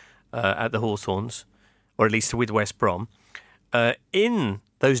charge at the Hawthorns, or at least with West Brom. In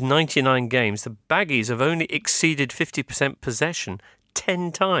those 99 games, the Baggies have only exceeded 50% possession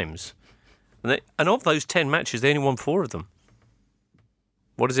 10 times. And of those 10 matches, they only won 4 of them.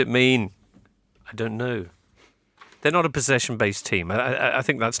 What does it mean? I don't know. They're not a possession-based team. I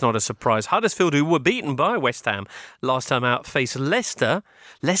think that's not a surprise. Huddersfield, who were beaten by West Ham last time out, face Leicester.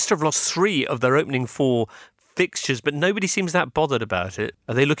 Leicester have lost 3 of their opening 4 fixtures, but nobody seems that bothered about it.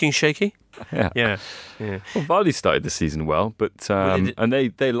 Are they looking shaky? Yeah. Yeah. Well, Vardy started the season well, but and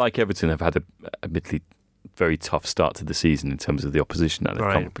they like Everton have had a admittedly very tough start to the season in terms of the opposition that they've come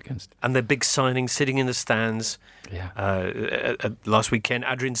Right. up against. And their big signing sitting in the stands last weekend,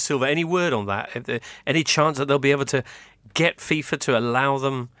 Adrian Silva. Any word on that? Any chance that they'll be able to get FIFA to allow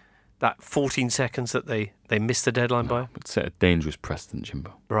them that 14 seconds that they missed the deadline by? It set a dangerous precedent,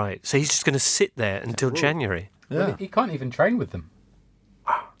 Jimbo. Right. So he's just going to sit there until January. Yeah. He can't even train with them.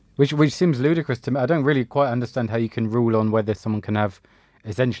 Which seems ludicrous to me. I don't really quite understand how you can rule on whether someone can have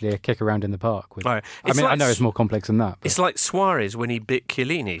essentially a kick around in the park. Right. I mean, I know it's more complex than that. But It's like Suarez when he bit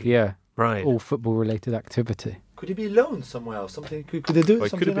Chiellini. yeah. Right. all football-related activity. Could he be loaned somewhere or something? Could they do Well, he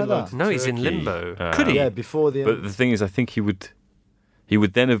something could have like been that? loaned to No, he's in Turkey. limbo. Could he? Yeah, before the. But the thing is, I think he would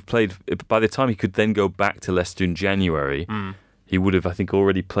then have played. By the time he could then go back to Leicester in January, he would have, I think,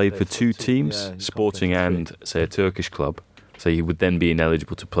 already played for two teams, yeah, he can't Sporting play for and, say, a Turkish club. So he would then be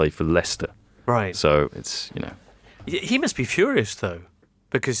ineligible to play for Leicester. Right. So it's, He must be furious, though,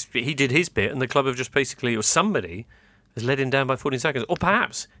 because he did his bit and the club have just basically, or somebody, has let him down by 14 seconds. Or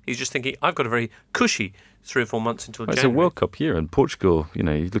perhaps he's just thinking, I've got a very cushy 3 or 4 months until Well, it's January. a World Cup year, and Portugal, you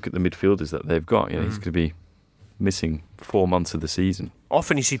look at the midfielders that they've got, he's going to be missing 4 months of the season.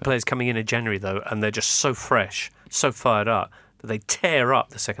 Often you see players coming in January, though, and they're just so fresh, so fired up, that they tear up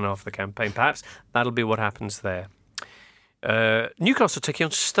the second half of the campaign. Perhaps that'll be what happens there. Newcastle taking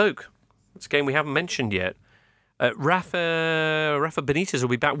on Stoke. It's a game we haven't mentioned yet. Rafa Benitez will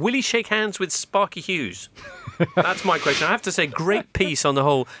be back. Will he shake hands with Sparky Hughes? That's my question. I have to say, great piece on the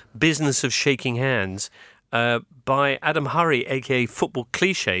whole business of shaking hands by Adam Hurrey, a.k.a. Football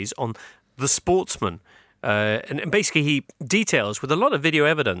Clichés, on The Sportsman. And basically he details, with a lot of video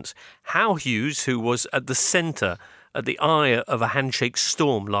evidence, how Hughes, who was at the centre, at the eye of a handshake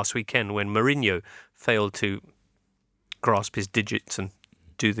storm last weekend when Mourinho failed to grasp his digits and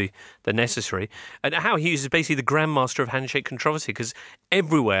do the necessary, and how Hughes is basically the grandmaster of handshake controversy, because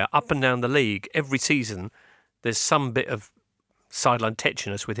everywhere, up and down the league, every season, there's some bit of sideline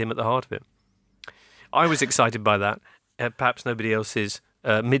tetchiness with him at the heart of it. I was excited by that. Perhaps nobody else is.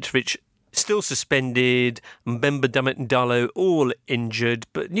 Mitrovic still suspended, Mbemba, Dummett and Darlow all injured,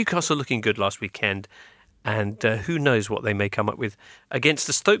 but Newcastle looking good last weekend, and who knows what they may come up with against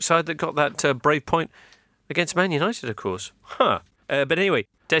the Stoke side that got that brave point against Man United, of course. But anyway,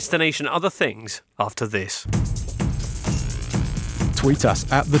 destination other things after this. Tweet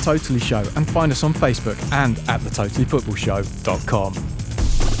us at The Totally Show and find us on Facebook and at thetotallyfootballshow.com.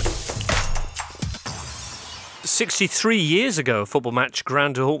 63 years ago, a football match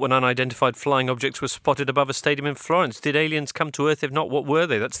ground to halt when unidentified flying objects were spotted above a stadium in Florence. Did aliens come to Earth? If not, what were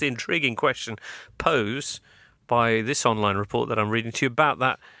they? That's the intriguing question posed by this online report that I'm reading to you about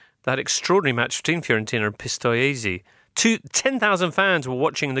that extraordinary match between Fiorentina and Pistoiese. 10,000 fans were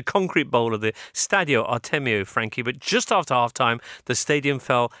watching the concrete bowl of the Stadio Artemio Franchi, but just after half-time, the stadium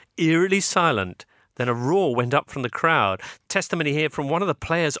fell eerily silent. Then a roar went up from the crowd. Testimony here from one of the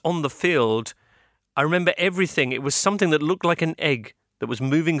players on the field. I remember everything. It was something that looked like an egg that was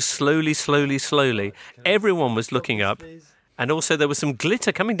moving slowly, slowly, slowly. Everyone was looking up. And also there was some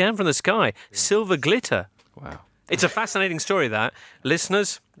glitter coming down from the sky. Silver glitter. Wow. It's a fascinating story, that.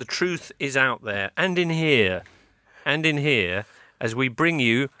 Listeners, the truth is out there. And in here, as we bring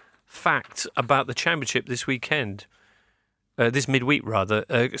you facts about the Championship this weekend. This midweek, rather.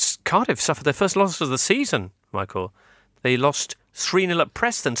 Cardiff suffered their first loss of the season, Michael. They lost 3-0 at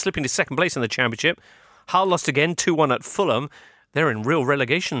Preston, slipping to second place in the Championship. Hull lost again, 2-1 at Fulham. They're in real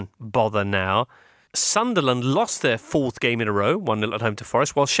relegation bother now. Sunderland lost their fourth game in a row, 1-0 at home to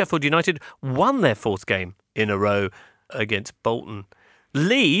Forest, while Sheffield United won their fourth game in a row against Bolton.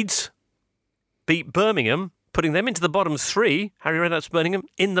 Leeds beat Birmingham, putting them into the bottom three. Harry Redknapp's Birmingham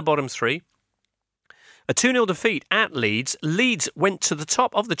in the bottom three. A 2-0 defeat at Leeds. Leeds went to the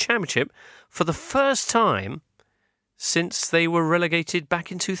top of the Championship for the first time since they were relegated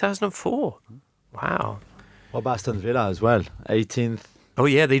back in 2004. Wow. What about Aston Villa as well? 18th. Oh,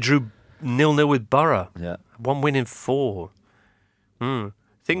 yeah, they drew 0-0 with Borough. Yeah. 1 win in 4.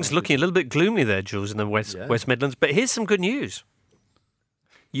 Things looking a little bit gloomy there, Jules, in the West Midlands. But here's some good news.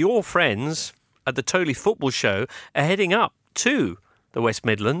 Your friends at the Totally Football Show are heading up to the West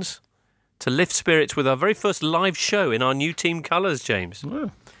Midlands to lift spirits with our very first live show in our new team colours, James.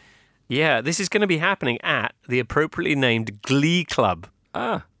 Wow. Yeah, this is going to be happening at the appropriately named Glee Club.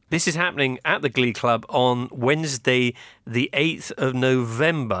 This is happening at the Glee Club on Wednesday, the 8th of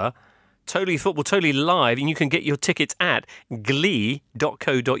November. Totally Football, totally live, and you can get your tickets at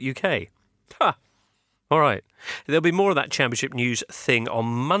glee.co.uk. All right. There'll be more of that Championship news thing on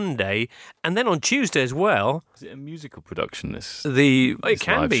Monday, and then on Tuesday as well. Is it a musical production, this It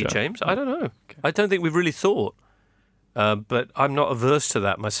can live be, show? James. I don't know. Okay. I don't think we've really thought, but I'm not averse to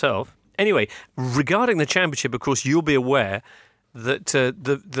that myself. Anyway, regarding the Championship, of course, you'll be aware that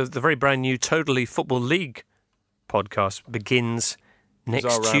the very brand new Totally Football League podcast begins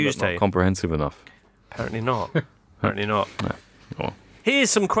next Tuesday. Not comprehensive enough. Apparently not. Apparently not. No. Go on. Here's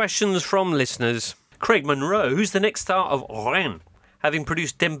some questions from listeners. Craig Monroe, who's the next star of Rennes? Having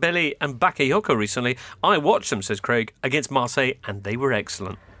produced Dembele and Bakayoko recently, I watched them, says Craig, against Marseille, and they were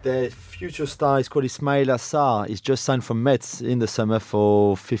excellent. The future star is called Ismail Assar. He's just signed from Metz in the summer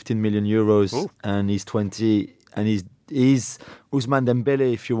for 15 million euros. Ooh. And he's 20, and is Ousmane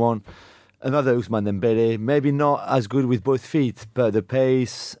Dembele, if you want. Another Ousmane Dembele, maybe not as good with both feet, but the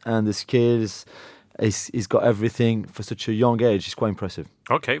pace and the skills, he's got everything for such a young age. It's quite impressive.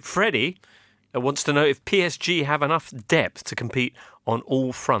 Okay, Freddie wants to know if PSG have enough depth to compete on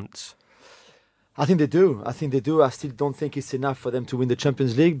all fronts. I think they do. I still don't think it's enough for them to win the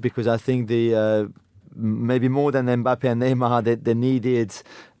Champions League, because I think they maybe more than Mbappe and Neymar, they needed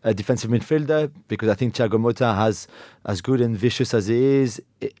a defensive midfielder, because I think Thiago Motta has, as good and vicious as he is,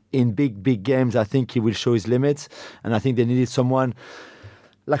 in big games, I think he will show his limits. And I think they needed someone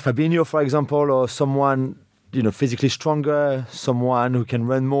like Fabinho, for example, or someone physically stronger, someone who can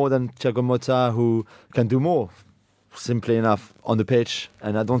run more than Thiago Motta, who can do more, simply enough, on the pitch.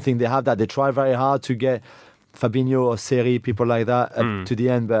 And I don't think they have that. They try very hard to get Fabinho or Seri, people like that, up to the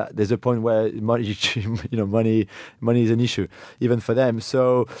end, but there's a point where money is an issue, even for them.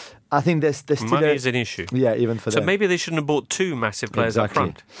 So I think there's still money is an issue. Yeah, even for them. So maybe they shouldn't have bought two massive players up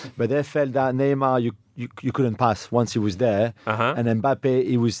front. But they felt that Neymar, you couldn't pass once he was there, and Mbappe,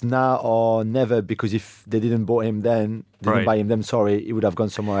 he was now or never, because if they didn't buy him then, he would have gone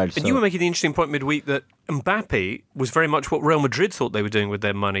somewhere else. And you were making the interesting point midweek that Mbappe was very much what Real Madrid thought they were doing with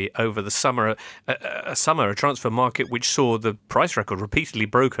their money over the summer, a transfer market which saw the price record repeatedly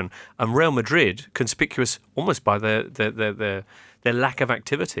broken, and Real Madrid conspicuous almost by their lack of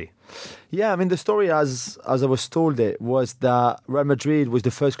activity. Yeah, I mean, the story, as I was told it, was that Real Madrid was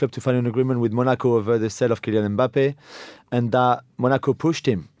the first club to find an agreement with Monaco over the sale of Kylian Mbappe, and that Monaco pushed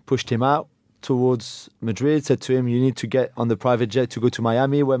him out towards Madrid, said to him, you need to get on the private jet to go to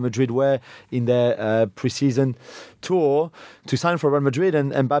Miami, where Madrid were in their pre-season tour, to sign for Real Madrid.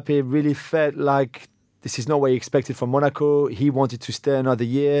 And Mbappe really felt like this is not what he expected from Monaco. He wanted to stay another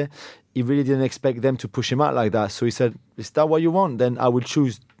year. He really didn't expect them to push him out like that. So he said, is that what you want? Then I will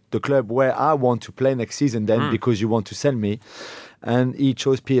choose the club where I want to play next season then, because you want to sell me. And he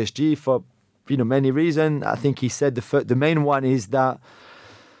chose PSG for many reasons. I think he said the main one is that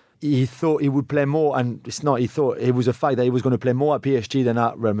he thought he would play more, and it's not he thought, it was a fact that he was going to play more at PSG than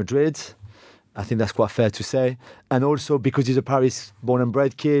at Real Madrid. I think that's quite fair to say. And also because he's a Paris born and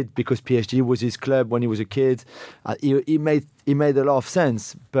bred kid, because PSG was his club when he was a kid, he made a lot of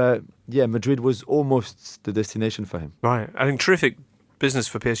sense. But yeah, Madrid was almost the destination for him. Right. I think terrific business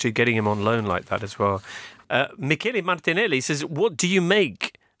for PSG getting him on loan like that as well. Michele Martinelli says, what do you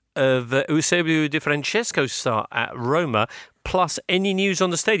make of Eusebio Di Francesco's start at Roma, plus any news on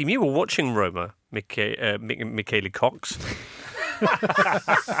the stadium? You were watching Roma, Michele Cox.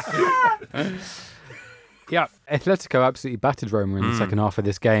 Yeah, Atletico absolutely battered Roma in the second half of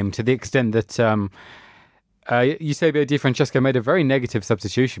this game, to the extent that Eusebio Di Francesco made a very negative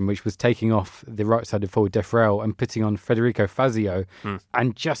substitution, which was taking off the right-sided forward Defrel and putting on Federico Fazio,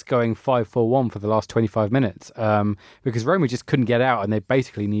 and just going 5-4-1 for the last 25 minutes, because Roma just couldn't get out, and they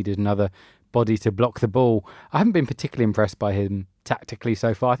basically needed another body to block the ball. I haven't been particularly impressed by him tactically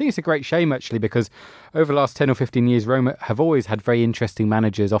so far. I think it's a great shame, actually, because over the last 10 or 15 years, Roma have always had very interesting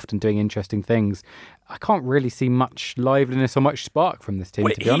managers, often doing interesting things. I can't really see much liveliness or much spark from this team,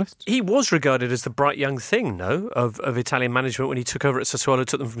 to be honest. He was regarded as the bright young thing, no, of Italian management when he took over at Sassuolo,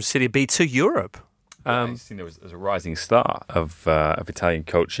 took them from Serie B to Europe. I've seen there was a rising star of Italian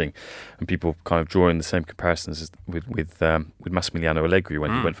coaching, and people kind of drawing the same comparisons as with Massimiliano Allegri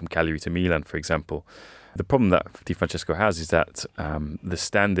when he went from Cagliari to Milan, for example. The problem that Di Francesco has is that the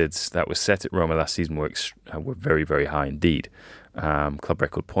standards that were set at Roma last season were very, very high indeed. Club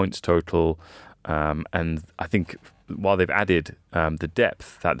record points total, and I think while they've added the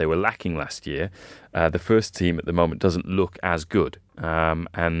depth that they were lacking last year, the first team at the moment doesn't look as good,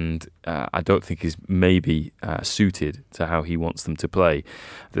 and I don't think is maybe suited to how he wants them to play.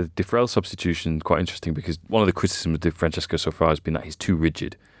 The Defrel substitution, quite interesting, because one of the criticisms of Di Francesco so far has been that he's too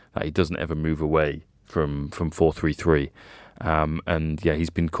rigid, that he doesn't ever move away from 4-3-3, and yeah, he's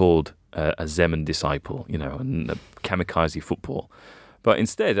been called a Zeman disciple, and a kamikaze football. But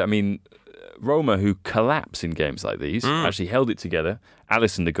instead, I mean, Roma, who collapse in games like these, actually held it together.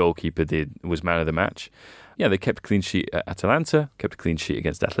 Alisson, the goalkeeper, was man of the match. Yeah, they kept a clean sheet at Atalanta, kept a clean sheet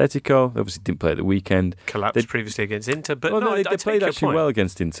against Atletico. They obviously didn't play at the weekend. Collapsed previously against Inter, but they played actually well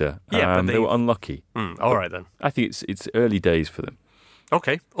against Inter. Yeah, but they were unlucky. All right then. I think it's early days for them.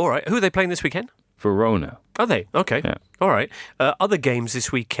 Okay, all right. Who are they playing this weekend? Verona. Are they? Okay. Yeah. All right. Other games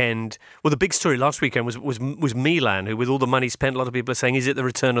this weekend. Well, the big story last weekend was Milan, who, with all the money spent, a lot of people are saying, is it the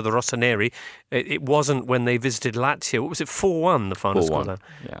return of the Rossoneri? It wasn't when they visited Lazio. What was it, 4-1, the final score?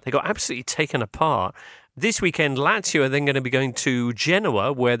 Yeah. They got absolutely taken apart. This weekend, Lazio are then going to be going to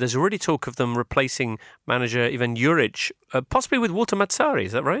Genoa, where there's already talk of them replacing manager Ivan Juric, possibly with Walter Mazzari.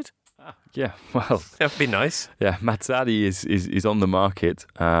 Is that right? Yeah, well, That'd be nice. yeah, Mazzarri is on the market,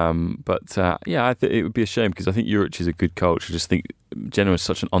 but I think it would be a shame because I think Juric is a good coach. I just think Genoa is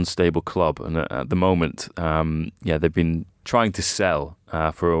such an unstable club, and at the moment, they've been trying to sell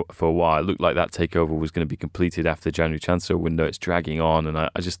for a while. It looked like that takeover was going to be completed after the January transfer window. It's dragging on, and I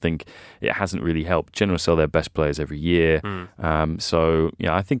just think it hasn't really helped. Genoa sell their best players every year,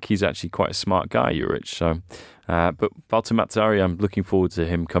 I think he's actually quite a smart guy, Juric. So, but Walter Mazzarri, I'm looking forward to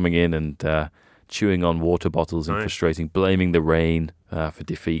him coming in and chewing on water bottles and frustrating, blaming the rain for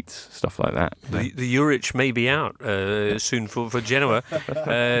defeats, stuff like that. The Juric may be out soon for Genoa.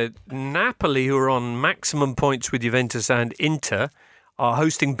 Napoli, who are on maximum points with Juventus and Inter, are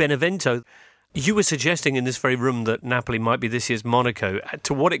hosting Benevento. You were suggesting in this very room that Napoli might be this year's Monaco.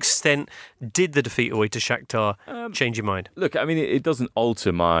 To what extent did the defeat away to Shakhtar change your mind? Look, I mean, it doesn't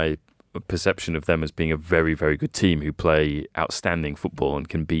alter my perception of them as being a very, very good team who play outstanding football and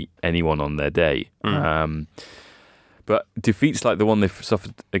can beat anyone on their day. But defeats like the one they've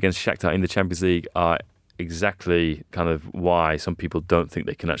suffered against Shakhtar in the Champions League are exactly kind of why some people don't think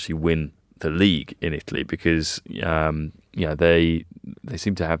they can actually win the league in Italy, because they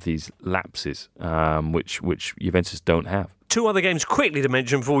seem to have these lapses which Juventus don't have. Two other games quickly to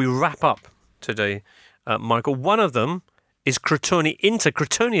mention before we wrap up today, Michael. One of them is Crotone-Inter.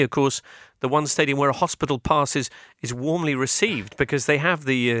 Crotone, of course, the one stadium where a hospital pass is warmly received, because they have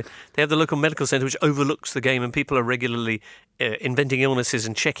the local medical centre which overlooks the game, and people are regularly inventing illnesses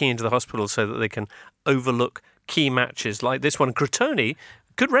and checking into the hospital so that they can overlook key matches like this one. Crotone,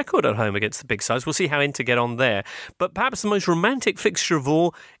 good record at home against the big sides. We'll see how Inter get on there. But perhaps the most romantic fixture of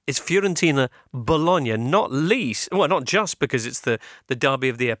all is Fiorentina-Bologna, not just because it's the derby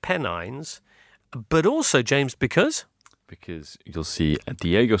of the Apennines, but also, James, because you'll see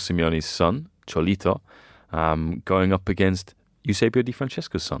Diego Simeone's son, Cholito, going up against Eusebio Di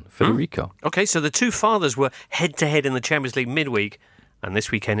Francesco's son, Federico. Okay, so the two fathers were head-to-head in the Champions League midweek, and this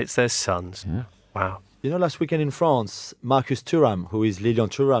weekend it's their sons. Yeah. Wow. You know, last weekend in France, Marcus Thuram, who is Lilian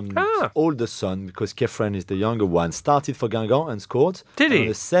Thuram's oldest son, because Kefren is the younger one, started for Guingamp and scored. Did he? And on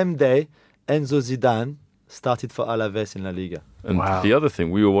the same day, Enzo Zidane started for Alaves in La Liga. And the other thing,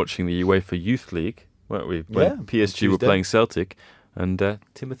 we were watching the UEFA Youth League, weren't we? When PSG were playing Celtic, and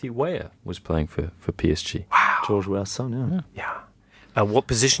Timothy Weah was playing for PSG. Wow. George Weah's son, Yeah. What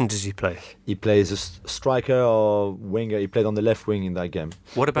position does he play? He plays a striker or winger. He played on the left wing in that game.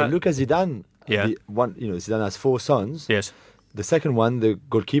 What about Lucas Zidane? Yeah. Zidane has 4 sons. Yes. The second one, the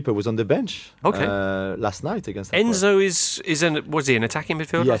goalkeeper, was on the bench last night against Enzo was he an attacking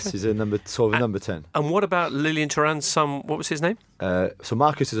midfielder? Yes, he's a number 10. And what about Lilian Thuram's son? What was his name? So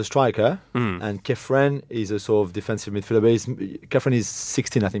Marcus is a striker, and Kefren is a sort of defensive midfielder. But Kefren is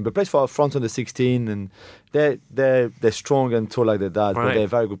 16, I think, but plays for front on the 16, and they're strong and tall like their dad, but they're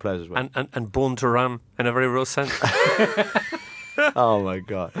very good players as well. And born to run in a very real sense. Oh my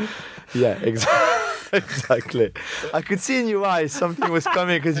God! Yeah, exactly. I could see in your eyes something was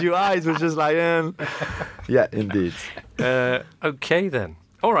coming, because your eyes were just like, yeah, indeed. Okay then.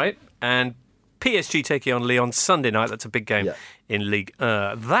 All right. And PSG taking on Lyon Sunday night. That's a big game in Ligue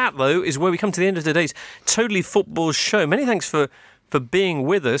 1. That, though, is where we come to the end of today's Totally Football show. Many thanks for being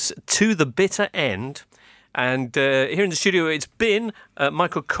with us to the bitter end. And here in the studio, it's been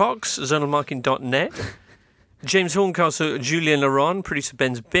Michael Cox, zonalmarking.net. James Horncastle, Julien Laurent, producer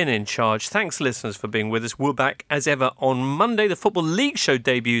Ben's been in charge. Thanks, listeners, for being with us. We're back as ever on Monday. The Football League show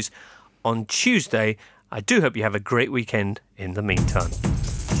debuts on Tuesday. I do hope you have a great weekend in the meantime.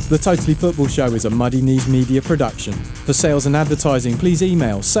 The Totally Football Show is a Muddy Knees Media production. For sales and advertising, please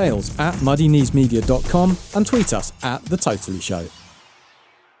email sales@muddykneesmedia.com and tweet us @The Totally Show.